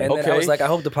going crazy. And then I was like, I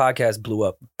hope the podcast blew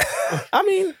up. I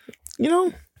mean, you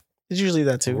know, it's usually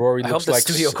that too. Rory I hope looks the like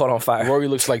studio caught on fire. Rory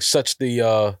looks like such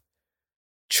the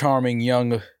charming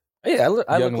young. Yeah,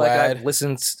 I young look like I lad.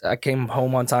 listened. I came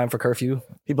home on time for curfew.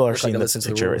 People are Looks like seeing I this listen to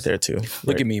the picture right rules. there too.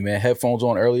 Look at me, man. Headphones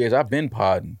on earlier. I've been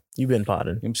podding. You've been podding.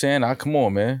 You know what I'm saying? Come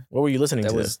on, man. What were you listening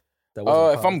That to? was. That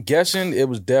wasn't If I'm guessing, it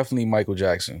was definitely Michael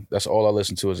Jackson. That's all I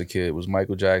listened to as a kid. Was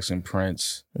Michael Jackson,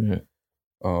 Prince. Mhm.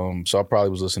 So I probably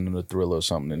was listening to Thriller or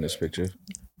something in this picture.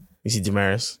 You see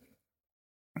Damaris?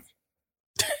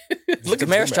 Look at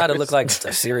Damaris tried to look like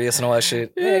serious and all that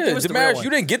shit. Yeah, give us the real Damaris, one. you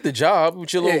didn't get the job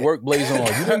with your little Yeah. work blaze on. You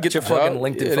didn't get Your the fucking job.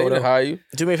 LinkedIn They photo. didn't hire you.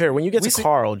 Do me a favor. When you get We to see-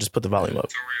 Carl, just put the volume up.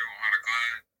 Tutorial on how to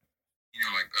glide, you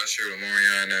know, like Usher,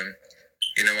 Lamorian, and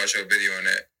you know, watch your video on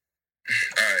that.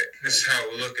 All right, this is how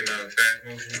we're looking at fast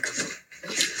motion.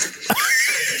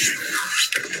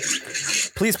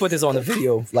 Please put this on the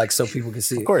video, like so people can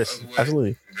see Of it. course,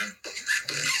 absolutely.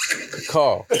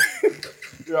 Carl.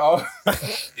 You know,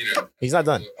 He's not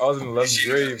done. I was in 11th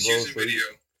grade, bro. Here's a So video.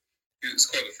 It's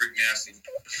called the Freak Nasty.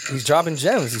 He's dropping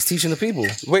gems. He's teaching the people.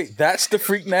 Wait, that's the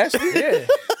Freak Nasty? Yeah. You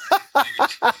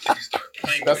can start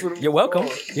playing that's with what it. You're welcome.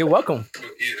 You're welcome. But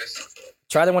yeah, that's.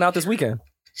 Try that one out this weekend.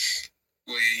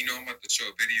 Well, yeah, you know, I'm about to show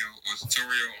a video or a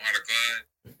tutorial on how to glide.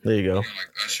 There you You go. know, like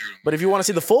Usher. But if you want to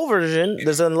see the full version,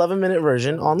 there's an 11-minute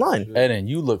version online. Eden,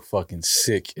 you look fucking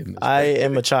sick. In this I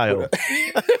am a child.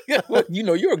 you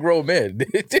know, you're a grown man.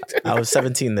 I was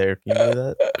 17 there. You know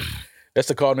that? That's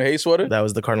the Cardinal Hayes sweater? That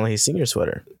was the Cardinal Hayes senior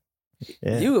sweater.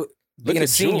 Yeah. You being a at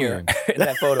senior Julian. in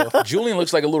that photo. Julian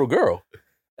looks like a little girl.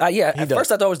 Yeah, He at does.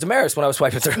 first I thought it was Damaris when I was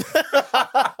swiping through.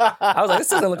 I was like, this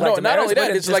doesn't look like No, Damaris. not only but that,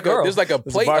 it's it's like girl. there's like a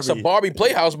It's play, it's a Barbie. Barbie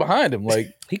playhouse behind him.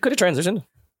 Like, He could have transitioned.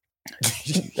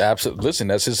 absolutely. Listen,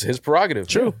 that's his prerogative.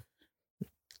 True.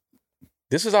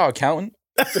 This is our accountant.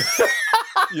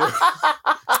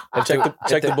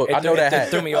 Check the book. I know that It hat.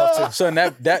 threw me off too. Son,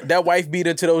 that wife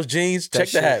beater to those jeans. That Check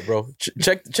the shit. hat, bro.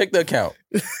 Check the account.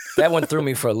 That one threw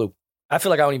me for a loop. I feel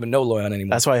like I don't even know Loyan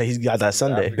anymore. That's why he's got that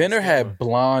Sunday. Benner had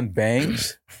blonde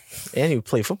bangs. And he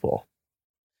played football.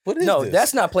 What is No, this?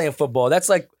 that's not playing football. That's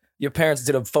like your parents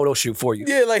did a photo shoot for you.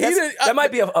 Yeah, like he That's- didn't. that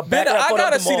might be a Benner, background I photo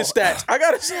gotta at the see the mall. stats. I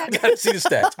gotta see the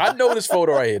stats. I know this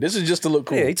photo right here. This is just to look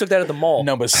cool. Yeah, he took that at the mall.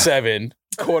 Number 7,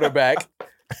 quarterback.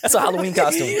 That's a Halloween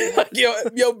costume.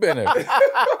 yo, Benner.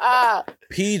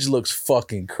 Peach looks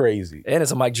fucking crazy. And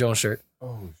it's a Mike Jones shirt.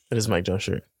 It is Mike Jones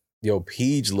shirt. Yo,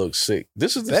 Peach looks sick.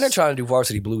 This is Benner trying to do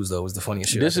Varsity Blues though was the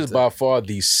funniest shit. This is by far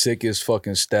the sickest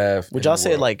fucking staff. Would in y'all the say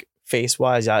world. like face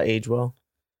wise, y'all age well?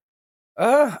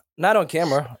 Not on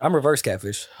camera. I'm reverse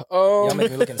catfish. Y'all make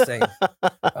me look insane.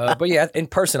 But yeah, in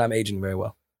person I'm aging very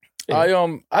well.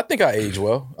 I think I age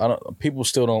well. People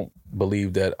still don't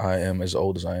believe that I am as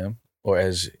old as I am or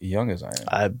as young as I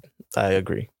am. I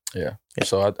agree. Yeah.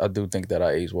 So I do think that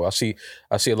I age well. I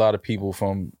see a lot of people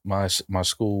from my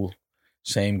school,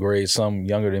 same grade, some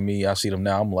younger than me. I see them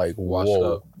now. I'm like, Washed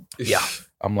whoa. up. Yeah.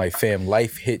 I'm like, fam,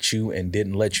 life hit you and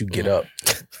didn't let you get up.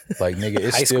 Like, nigga,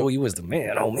 it's High still. school, you was the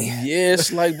man, homie. Yeah,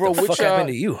 it's like, bro, the what fuck y'all, happened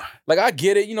to you? like, I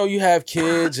get it. You know, you have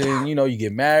kids and, you know, you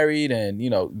get married and, you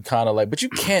know, kind of like, but you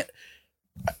can't,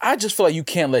 I just feel like you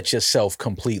can't let yourself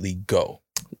completely go.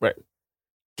 Right.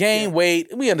 Gain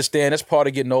weight. We understand that's part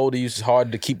of getting older. It's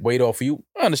hard to keep weight off of you.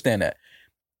 I understand that.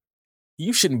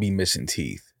 You shouldn't be missing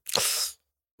teeth.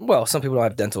 Well, some people don't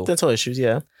have dental. Dental issues,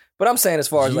 yeah. But I'm saying as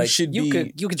far as You like should you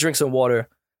be- could drink some water,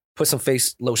 put some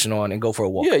face lotion on, and go for a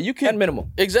walk. Yeah, you At can.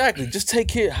 minimum. Exactly. Just take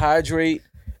care, hydrate,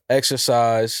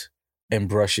 exercise, and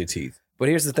brush your teeth. But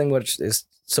here's the thing, which is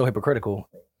so hypocritical.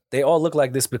 They all look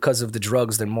like this because of the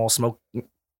drugs that Mall Smoke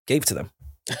gave to them.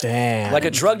 Damn. Like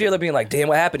a drug dealer being like, damn,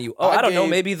 what happened to you? Oh, I don't know. gave-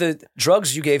 Maybe the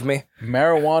drugs you gave me.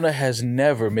 Marijuana has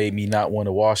never made me not want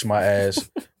to wash my ass,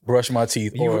 brush my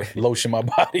teeth, or lotion my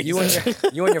body. You and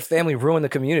your family ruined the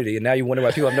community, and now you wonder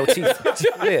why people have no teeth.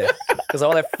 Yeah, because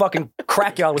all that fucking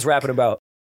crack y'all was rapping about.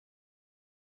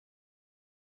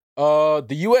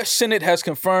 The U.S. Senate has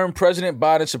confirmed President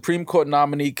Biden's Supreme Court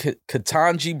nominee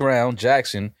Ketanji Brown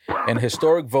Jackson in a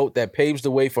historic vote that paves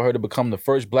the way for her to become the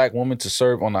first black woman to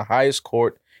serve on the highest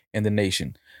court in the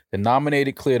nation. The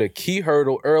nominated cleared a key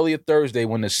hurdle earlier Thursday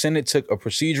when the Senate took a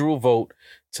procedural vote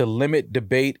to limit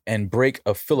debate and break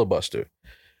a filibuster.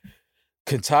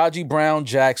 Ketanji Brown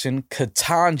Jackson, to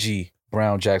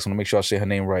make sure I say her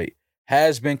name right,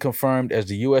 has been confirmed as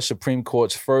the U.S. Supreme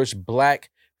Court's first black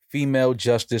female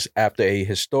justice after a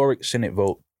historic Senate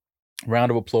vote.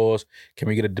 Round of applause. Can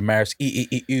we get a Damaris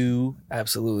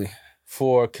Absolutely.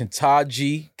 for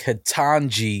Ketanji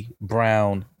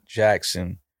Brown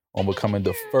Jackson on becoming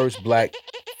the first black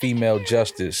female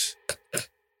justice?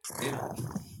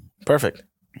 Perfect.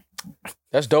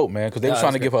 That's dope, man, because they were Nah,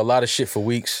 trying to that's give her a lot of shit for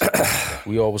weeks.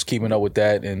 We all was keeping up with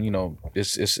that, and you know,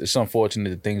 it's unfortunate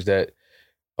the things that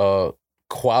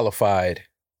qualified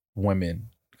women,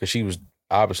 because she was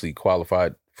obviously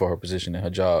qualified for her position in her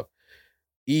job.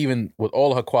 Even with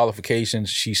all her qualifications,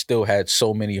 she still had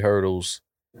so many hurdles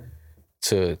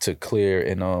to clear,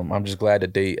 and I'm just glad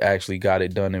that they actually got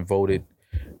it done and voted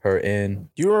her in.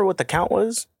 Do you remember what the count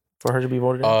was for her to be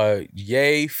voted in?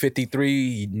 Yay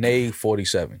 53, nay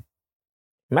 47.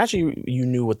 Imagine you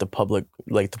knew what the public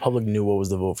knew what was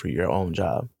the vote for your own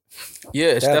job.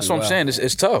 Yeah, That'd that's be what I'm wild. saying.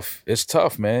 It's tough. It's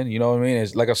tough, man. You know what I mean?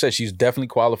 It's, like I said, she's definitely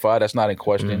qualified. That's not in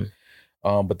question.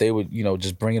 But they would,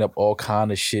 just bringing up all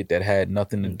kind of shit that had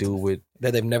nothing to do with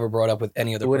That they've never brought up with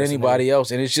any other person. anybody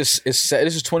else. And it's sad.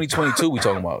 This is 2022 we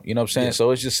talking about. You know what I'm saying? Yeah.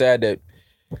 So it's just sad that,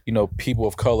 people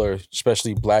of color,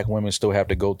 especially black women, still have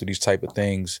to go through these type of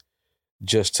things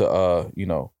just to,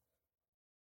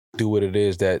 do what it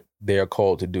is that they are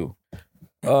called to do.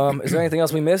 Is there anything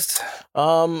else we missed?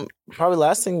 Probably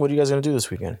last thing. What are you guys gonna do this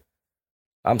weekend?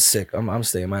 I'm sick. I'm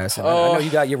staying my ass in. I know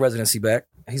you got your residency back.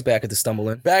 He's back at the Stumble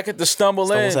In. Back at the Stumble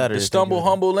Stumble In. Saturday, The Stumble thank you.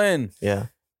 Humble In. Yeah,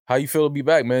 How you feel to be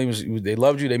back, man? They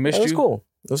loved you. They missed it was you. cool.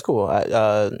 It was cool.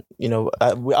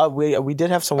 We did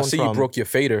have I someone. see from, you broke your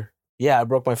fader. Yeah, I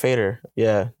broke my fader.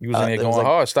 Yeah, You was in there it going like-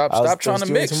 hard. Stop I was trying to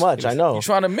doing mix. too much. I know. You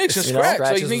trying to mix and You know, scratch. So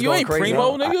scratches you think was you going ain't crazy,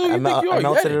 primo, huh? nigga? You think you I are?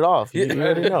 melted You it off. You Yeah.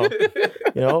 already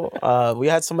know. We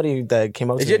had somebody that came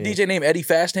up Is to your me. DJ name Eddie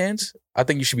Fast Hands? I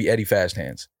think you should be Eddie Fast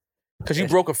Hands. Because you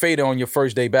broke a fader on your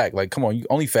first day back. Like, come on,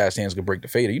 only Fast Hands can break the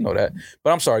fader. You know that.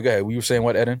 But I'm sorry, go ahead. You were saying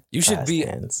what, Eden? You should Fast be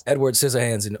hands. Edward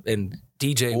Scissorhands and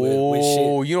DJ with shit.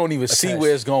 Oh, you don't even see attached.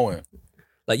 where it's going.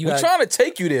 Like you We're got trying to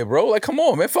take you there, bro. Like, come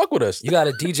on, man. Fuck with us. you got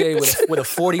a DJ with a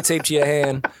 40 taped to your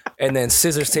hand and then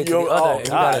scissors taped to Yo, the other. oh, and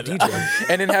you got a God. DJ.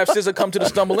 And then have SZA come to the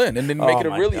Stumble In. And then make Oh it a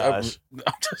my really... gosh.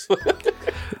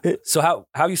 So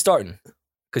how you starting?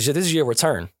 Because this is your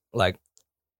return. Like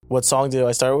What song did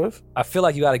I start with? I feel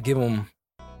like you got to give him.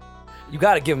 You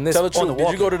got to give him this. Tell the on truth. the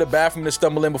Did you go to the bathroom to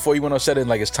Stumble In before you went on set and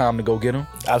like it's time to go get him?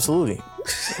 Absolutely.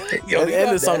 Yo, And you know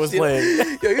how the song was nasty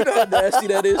playing. Yo, you know how nasty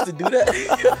that is to do that?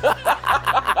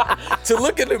 To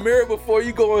look in the mirror before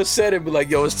you go on set and be like,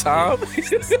 yo, it's time.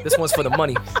 This one's for the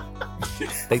money.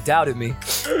 They doubted me.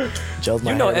 Gels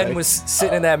my You know, hair Ed back. was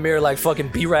sitting in that mirror like fucking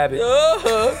B-Rabbit.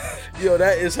 Yo,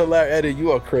 that is hilarious. Eddie,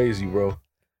 you are crazy, bro.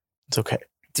 It's okay.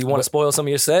 Do you want to spoil some of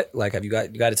your set? Like, have you got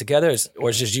it together, or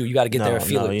it's just you? You got to get there and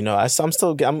feel it. I'm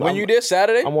still. When you there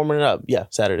Saturday? I'm warming it up. Yeah,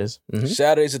 Saturdays. Mm-hmm.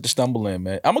 Saturdays at the Stumble In,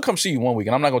 man. I'm gonna come see you one week,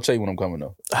 and I'm not gonna tell you when I'm coming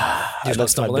though. Just That's my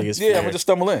stumble in? biggest Yeah, fear. I'm gonna just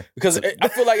stumble in because I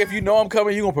feel like if you know I'm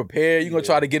coming, you're gonna prepare. You're gonna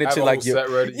try to get Have into a like whole your set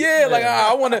ready. yeah, like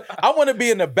I wanna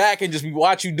be in the back and just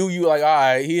watch you do you like all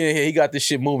right. He got this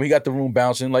shit moving. He got the room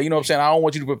bouncing. Like you know what I'm saying. I don't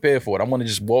want you to prepare for it. I want to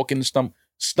just walk in the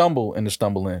stumble in the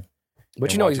Stumble In.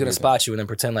 But you know he's gonna spot you and then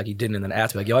pretend like he didn't, and then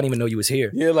ask me like, "Yo, I didn't even know you was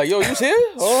here." Yeah, like yo, you was here?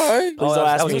 All right. Please don't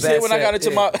that ask was me. You a was bad here when I got set,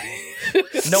 into yeah.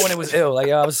 my. Knowing it was ill, like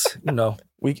I was,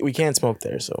 We can't smoke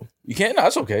there, so You can't. No,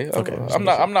 it's okay. Okay. I'm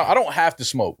not. I don't have to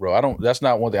smoke, bro. I don't. That's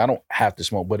not one thing. I don't have to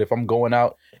smoke. But if I'm going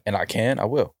out and I can, I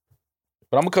will.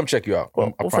 But I'm gonna come check you out. we'll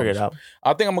figure it promise. out.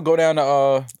 I think I'm gonna go down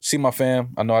to see my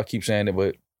fam. I know I keep saying it,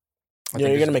 but Yeah,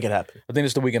 you're gonna make it happen. I think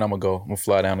it's the weekend I'm gonna go. I'm gonna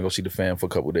fly down and go see the fam for a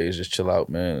couple of days, just chill out,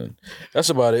 man. That's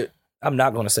about it. I'm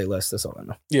not going to say less. That's all I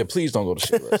know. Yeah, please don't go to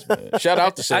Say Less, man. Shout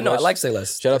out to Say I know. Less. I like Say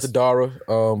Less. Shout out to Dara.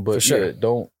 But For sure. yeah,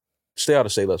 don't stay out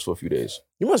of Say Less for a few days.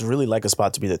 You must really like a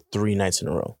spot to be there 3 nights in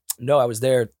a row. No, I was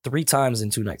there 3 times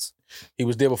in 2 nights. He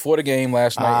was there before the game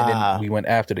last night, and Ah. then we went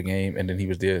after the game, and then he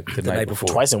was there the night night before.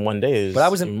 before. Twice in one day is. But I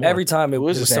was even in more. every time it Who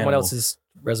is was this someone animal? else's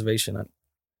reservation.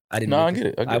 I didn't. No, make I get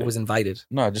it. I get I it. was invited.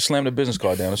 No, just slam the business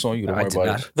card down. It's on you. Don't I worry did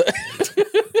about it.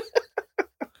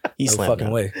 He No slammed fucking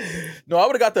down. way. No, I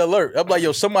would have got the alert. I'm like,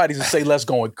 yo, somebody's to Say Less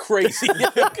going crazy.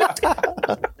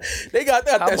 They got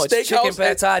that, How that much chicken steakhouse.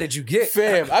 pad thai did you get?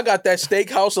 Fam, I got that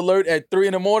steakhouse alert at 3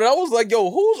 a.m. I was like,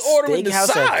 yo, who's ordering the Steakhouse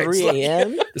sides? at 3 Like,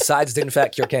 a.m. The sides did in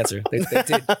fact cure cancer. They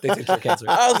did cure cancer.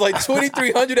 I was like,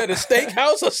 2,300 at a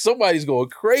steakhouse, or somebody's going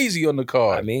crazy on the I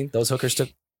card. mean, those hookers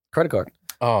took credit card.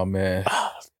 Oh man,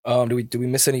 Do we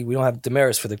miss any? We don't have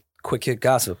Damaris for the quick hit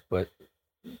gossip, but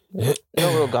No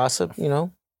real gossip, you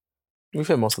know. We've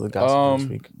had most of the gossip this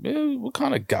week. yeah, what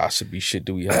kind of gossipy shit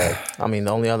do we have? I mean,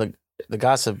 the only other the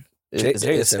gossip is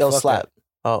Jada said, ill "Fuck slap.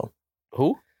 Oh,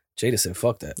 Who? Jada said,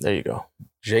 "Fuck that." there you go.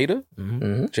 Jada?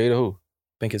 Mm-hmm. Jada who?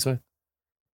 Pinkett Smith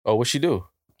Oh, what she do?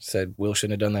 said Will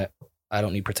shouldn't have done that. I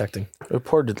don't need protecting.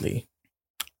 Reportedly,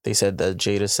 they said that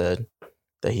Jada said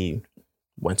that he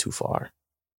went too far.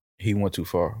 He went too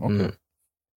far. Okay. Mm.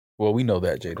 Well, we know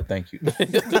that, Jada. Thank you.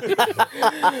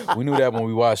 We knew that when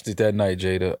we watched it that night,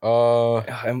 Jada.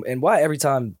 And why every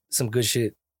time some good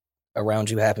shit around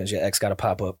you happens, your ex got to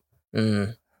pop up?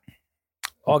 Mm.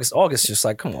 August just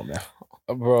like, come on, man.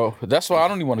 Bro, that's why I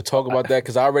don't even want to talk about that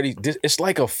because I already. It's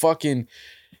like a fucking.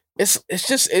 It's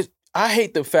just. I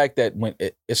hate the fact that when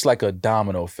it's like a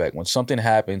domino effect. When something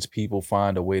happens, people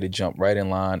find a way to jump right in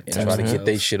line and try to get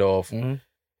their shit off. Mhm.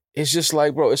 It's just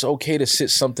like, bro, it's okay to sit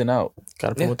something out.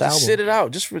 Gotta promote the Just album. sit it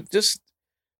out. Just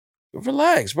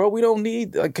relax, bro. We don't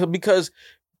need because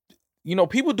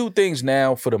people do things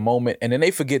now for the moment, and then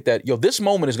they forget that this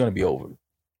moment is gonna be over.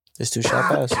 It's too short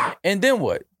pass. And then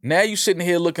what? Now you sitting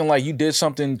here looking like you did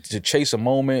something to chase a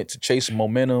moment, to chase some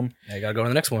momentum. Yeah, you gotta go to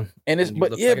the next one. And it's And you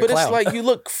but look yeah, like a but it's clown. like you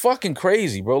look fucking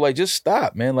crazy, bro. Like just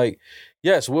stop, man. Like,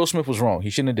 yes, Will Smith was wrong. He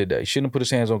shouldn't have did that. He shouldn't have put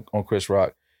his hands on Chris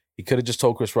Rock. He could have just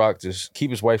told Chris Rock to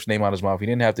keep his wife's name out of his mouth. He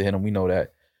didn't have to hit him. We know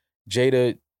that.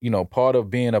 Jada, part of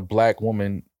being a black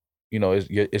woman,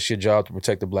 it's your job to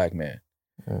protect the black man.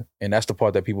 Mhm. And that's the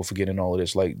part that people forget in all of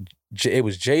this. Like, it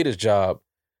was Jada's job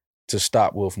to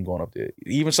stop Will from going up there.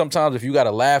 Even sometimes if you got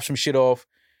to laugh some shit off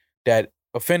that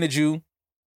offended you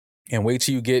and wait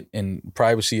till you get in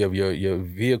privacy of your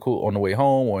vehicle on the way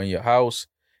home or in your house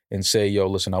and say, yo,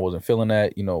 listen, I wasn't feeling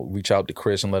that, reach out to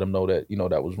Chris and let him know that,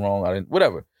 that was wrong. I didn't,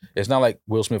 whatever. It's not like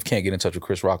Will Smith can't get in touch with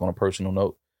Chris Rock on a personal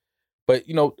note. But,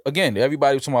 again,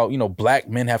 everybody was talking about, black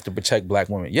men have to protect black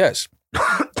women. Yes.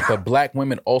 But black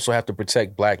women also have to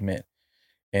protect black men.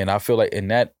 And I feel like in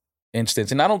that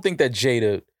instance, and I don't think that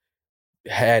Jada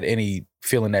had any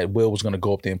feeling that Will was going to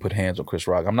go up there and put hands on Chris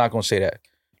Rock. I'm not going to say that.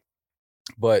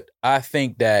 But I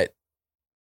think that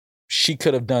she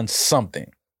could have done something.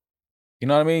 You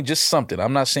know what I mean? Just something.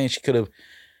 I'm not saying she could have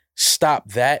stopped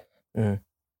that. Mm.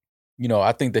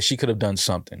 I think that she could have done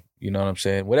something. You know what I'm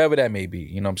saying? Whatever that may be.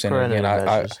 You know what I'm saying? Preventative Again,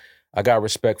 measures. I got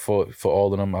respect for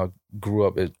all of them. I grew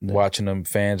up watching them,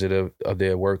 fans of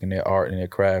their work and their art and their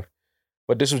craft.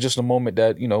 But this was just a moment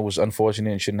that, was unfortunate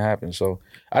and shouldn't happen. So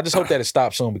I just hope that it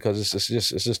stops soon because it's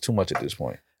just too much at this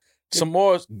point. Some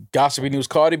more gossipy news.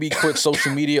 Cardi B quit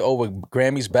social media over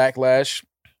Grammys backlash.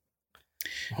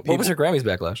 What was her Grammys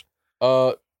backlash?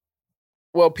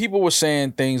 Well, people were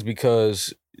saying things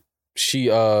because she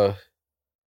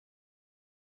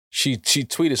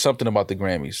tweeted something about the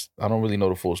Grammys. I don't really know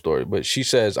the full story, but she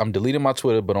says, I'm deleting my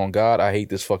Twitter, but on God, I hate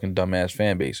this fucking dumbass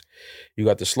fan base. You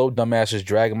got the slow dumbasses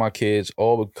dragging my kids,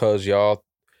 all because y'all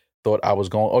thought I was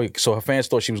going. Oh, so her fans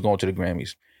thought she was going to the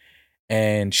Grammys,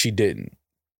 and she didn't.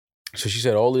 So she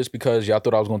said, all this because y'all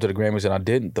thought I was going to the Grammys, and I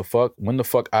didn't. The fuck? When the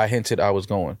fuck I hinted I was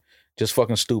going? Just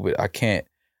fucking stupid. I can't.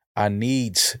 I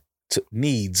needs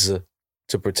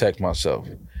to protect myself.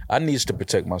 I needs to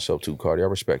protect myself too, Cardi. I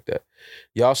respect that.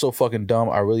 Y'all so fucking dumb.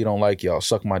 I really don't like y'all.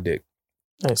 Suck my dick.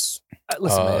 Nice.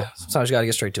 Listen, man. Sometimes you gotta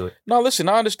get straight to it. No, listen,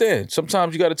 I understand.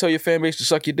 Sometimes you got to tell your fan base to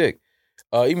suck your dick,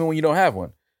 even when you don't have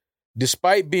one.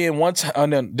 Despite being one time,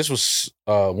 and then this was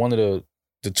one of the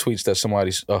tweets that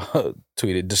somebody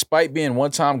tweeted. Despite being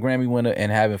one-time Grammy winner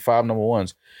and having 5 number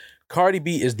ones, Cardi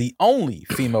B is the only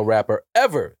female rapper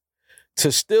ever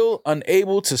to still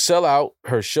unable to sell out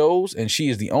her shows, and she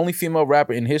is the only female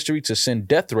rapper in history to send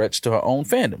death threats to her own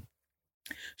fandom.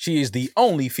 She is the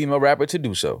only female rapper to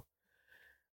do so.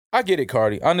 I get it,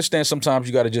 Cardi. I understand sometimes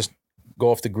you got to just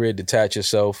go off the grid, detach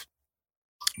yourself.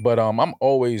 But I'm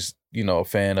always, a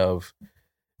fan of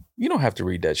you don't have to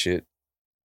read that shit.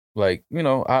 Like, you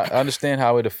know, I understand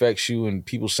how it affects you and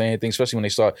people saying things, especially when they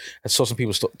start. I saw some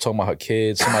people talking about her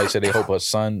kids. Somebody said they hope her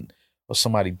son or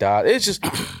somebody died. It's just,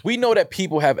 we know that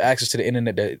people have access to the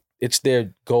internet, that it's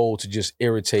their goal to just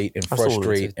irritate and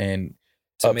frustrate and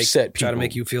upset people. Try to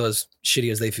make you feel as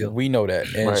shitty as they feel. We know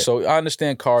that. And so I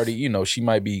understand Cardi, you know, she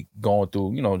might be going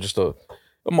through, you know, just a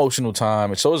emotional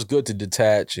time. And so it's good to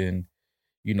detach and,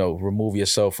 you know, remove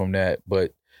yourself from that.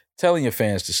 But telling your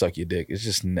fans to suck your dick is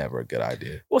just never a good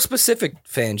idea. Well, specific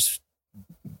fans,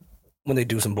 when they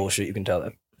do some bullshit, you can tell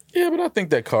them. Yeah, but I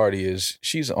think that Cardi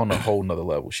she's on a whole nother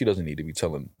level. She doesn't need to be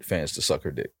telling fans to suck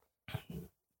her dick.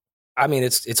 I mean,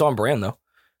 it's on brand though.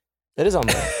 It is on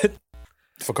brand.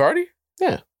 For Cardi?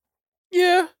 Yeah.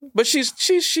 Yeah, but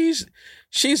she's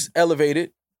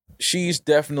elevated. She's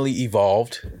definitely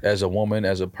evolved as a woman,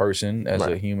 as a person, as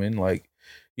a human. Like,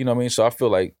 you know what I mean? So I feel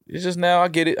like it's just now I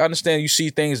get it. I understand you see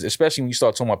things, especially when you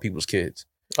start talking about people's kids.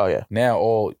 Oh yeah. Now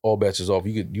all bets is off.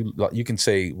 You can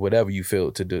say whatever you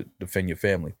feel to defend your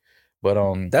family. But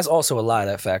that's also a lie,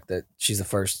 that fact that she's the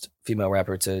first female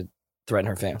rapper to threaten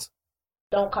her fans.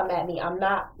 Don't come at me. I'm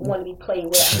not one to be played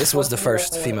with. This was the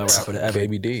first female rapper to ever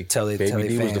Baby D. tell Baby D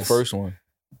fans, was the first one.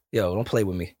 Yo, don't play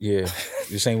with me. Yeah.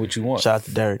 This ain't what you want. Shout out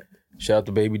to Derek. Shout out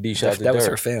to Baby D. Shout out to That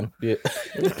Derek. was her fan. Yeah.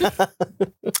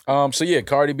 So yeah,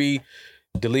 Cardi B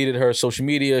deleted her social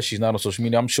media. She's not on social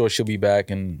media. I'm sure she'll be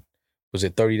back in, was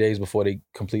it 30 days before they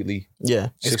completely? Yeah.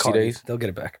 60 days? They'll get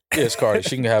it back. Yeah, it's Cardi.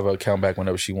 She can have her account back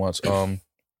whenever she wants.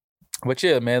 But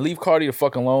yeah, man, leave Cardi the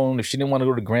fuck alone. If she didn't want to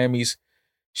go to Grammys,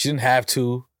 she didn't have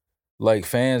to. Like,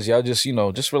 fans, y'all just, you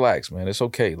know, just relax, man. It's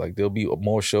okay. Like, there'll be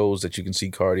more shows that you can see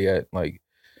Cardi at. Like,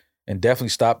 and definitely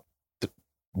stop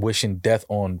wishing death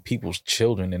on people's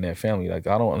children and their family. Like,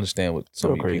 I don't understand what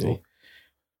some of you people.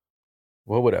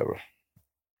 Well, whatever.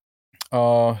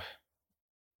 I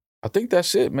think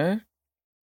that's it, man.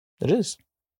 It is.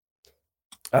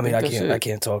 I mean, think that's I it.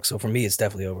 can't talk. So for me, it's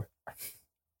definitely over.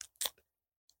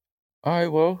 All right,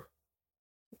 well,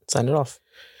 Sign it off.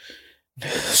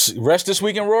 rest this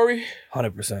weekend, Rory.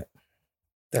 100%.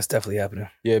 That's definitely happening.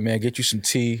 Yeah, man, get you some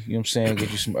tea. You know what I'm saying?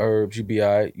 Get you some herbs. You be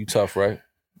all right. You tough, right?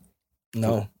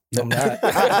 No, I'm not.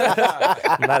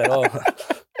 I'm not at all.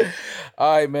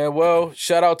 All right, man. Well,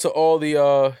 shout out to all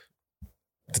the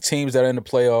teams that are in the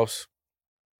playoffs.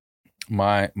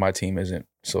 My team isn't,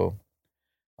 so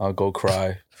I'll go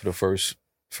cry for the first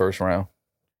round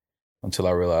until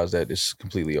I realize that it's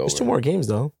completely over. There's 2 more games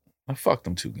though. I fucked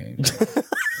them 2 games.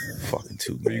 Fucking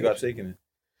 2 games. Who you got taking it?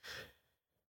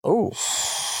 Oh.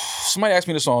 Somebody asked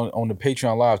me this on the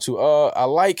Patreon live too. I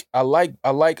like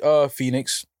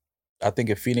Phoenix. I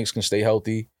think if Phoenix can stay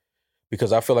healthy,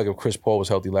 because I feel like if Chris Paul was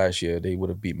healthy last year, they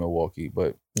would have beat Milwaukee.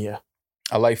 But Yeah.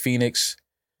 I like Phoenix.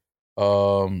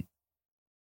 You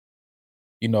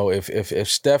know, if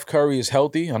Steph Curry is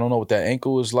healthy, I don't know what that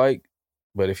ankle is like,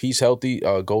 but if he's healthy,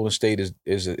 Golden State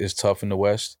is tough in the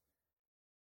West.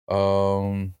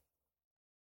 I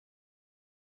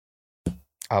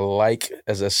like,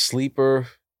 as a sleeper,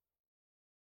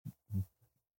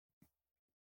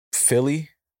 Philly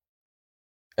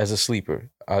as a sleeper.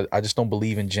 I just don't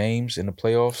believe in James in the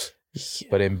playoffs,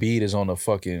 but Embiid is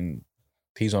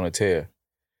he's on a tear.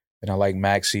 And I like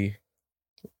Maxey.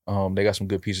 They got some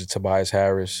good pieces. Tobias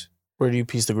Harris. Where do you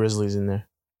piece the Grizzlies in there?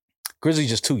 Grizzlies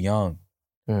just too young.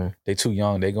 Mm. They too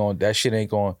young. That shit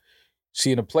ain't going.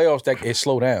 See, in the playoffs, it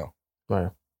slow down. Right.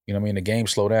 You know what I mean? The game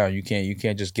slow down. You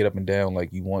can't just get up and down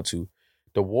like you want to.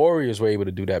 The Warriors were able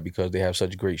to do that because they have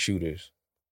such great shooters.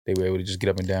 They were able to just get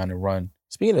up and down and run.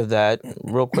 Speaking of that,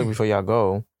 real quick before y'all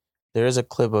go, there is a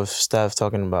clip of Steph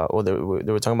talking about. Well, they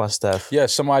were talking about Steph. Yeah,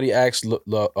 somebody asked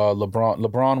LeBron.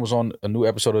 LeBron was on a new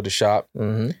episode of The Shop,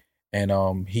 Mm-hmm.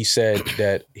 and he said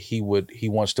that he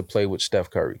wants to play with Steph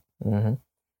Curry. Mm-hmm.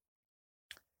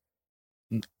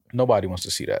 Nobody wants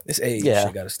to see that. This age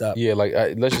shit gotta stop. Yeah, like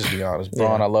let's just be honest,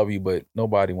 Bron. Yeah. I love you, but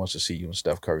nobody wants to see you and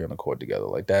Steph Curry on the court together.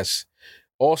 Like, that's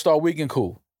All-Star Weekend,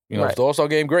 cool. You know, Right. it's the All-Star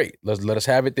game, great. Let us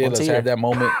have it there. Once a Let's year. have that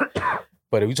moment.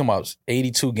 But if you're talking about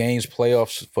 82 games,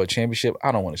 playoffs for a championship,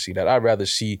 I don't want to see that. I'd rather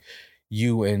see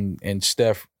you and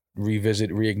Steph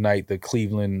reignite the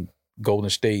Cleveland Golden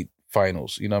State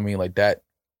finals. You know what I mean? Like that,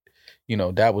 you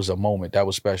know, that was a moment. That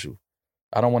was special.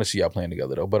 I don't want to see y'all playing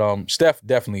together though. But Steph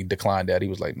definitely declined that. He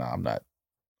was like, nah, I'm not.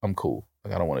 I'm cool.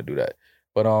 Like, I don't want to do that.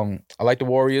 But I like the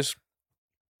Warriors.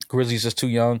 Grizzlies just too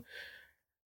young.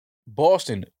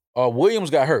 Boston, Williams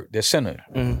got hurt, their center.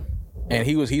 Mhm. And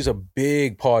he's a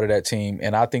big part of that team.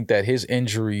 And I think that his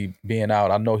injury being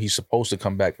out, I know he's supposed to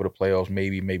come back for the playoffs,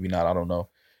 maybe not, I don't know.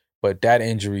 But that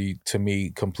injury to me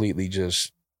completely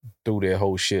just threw their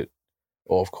whole shit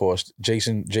Or of course,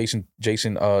 Jason Tatum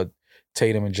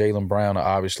and Jaylen Brown are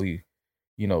obviously,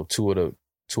 two of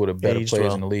the better aged players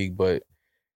well. in the league, but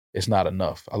it's not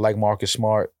enough. I like Marcus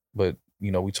Smart, but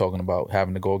we talking about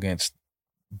having to go against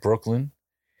Brooklyn,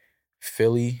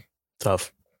 Philly,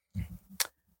 Tough.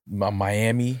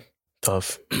 Miami.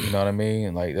 Tough. You know what I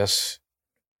mean? Like, that's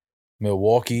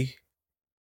Milwaukee.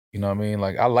 You know what I mean?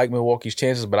 Like, I like Milwaukee's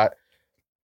chances, but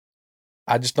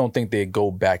I just don't think they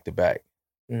go back to back.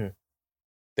 Mhm.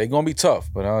 They're gonna be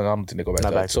tough, but I don't think they go back Not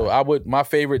to back. back to So back. my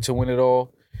favorite to win it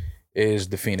all is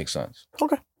the Phoenix Suns.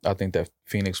 Okay. I think that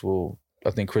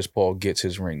I think Chris Paul gets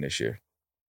his ring this year.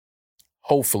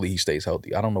 Hopefully he stays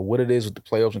healthy. I don't know what it is with the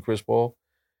playoffs and Chris Paul.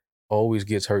 Always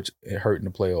gets hurt in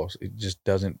the playoffs. It just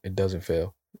doesn't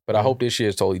fail. But I hope this year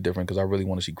is totally different because I really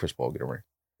want to see Chris Paul get a ring.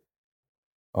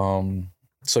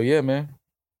 So yeah, man.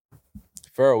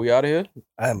 Farrell, we out of here?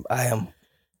 I am.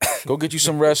 Go get you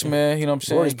some rest, man. You know what I'm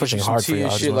saying? Rory's Get pushing you some hard for tea you. I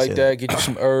and just shit wanna like say that. that. Get you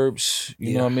some herbs.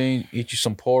 You know what I mean? Eat you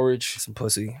some porridge. Some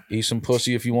pussy. Eat some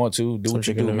pussy if you want to. Do Some what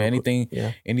you chicken do, man. noodle.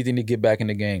 Yeah. Anything to get back in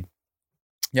the game.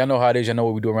 Y'all know how it is. Y'all know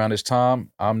what we do around this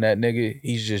time. I'm that nigga.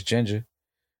 He's just Ginger.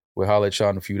 We'll holler at y'all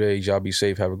in a few days. Y'all be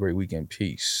safe. Have a great weekend.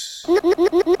 Peace. No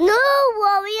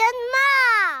worry and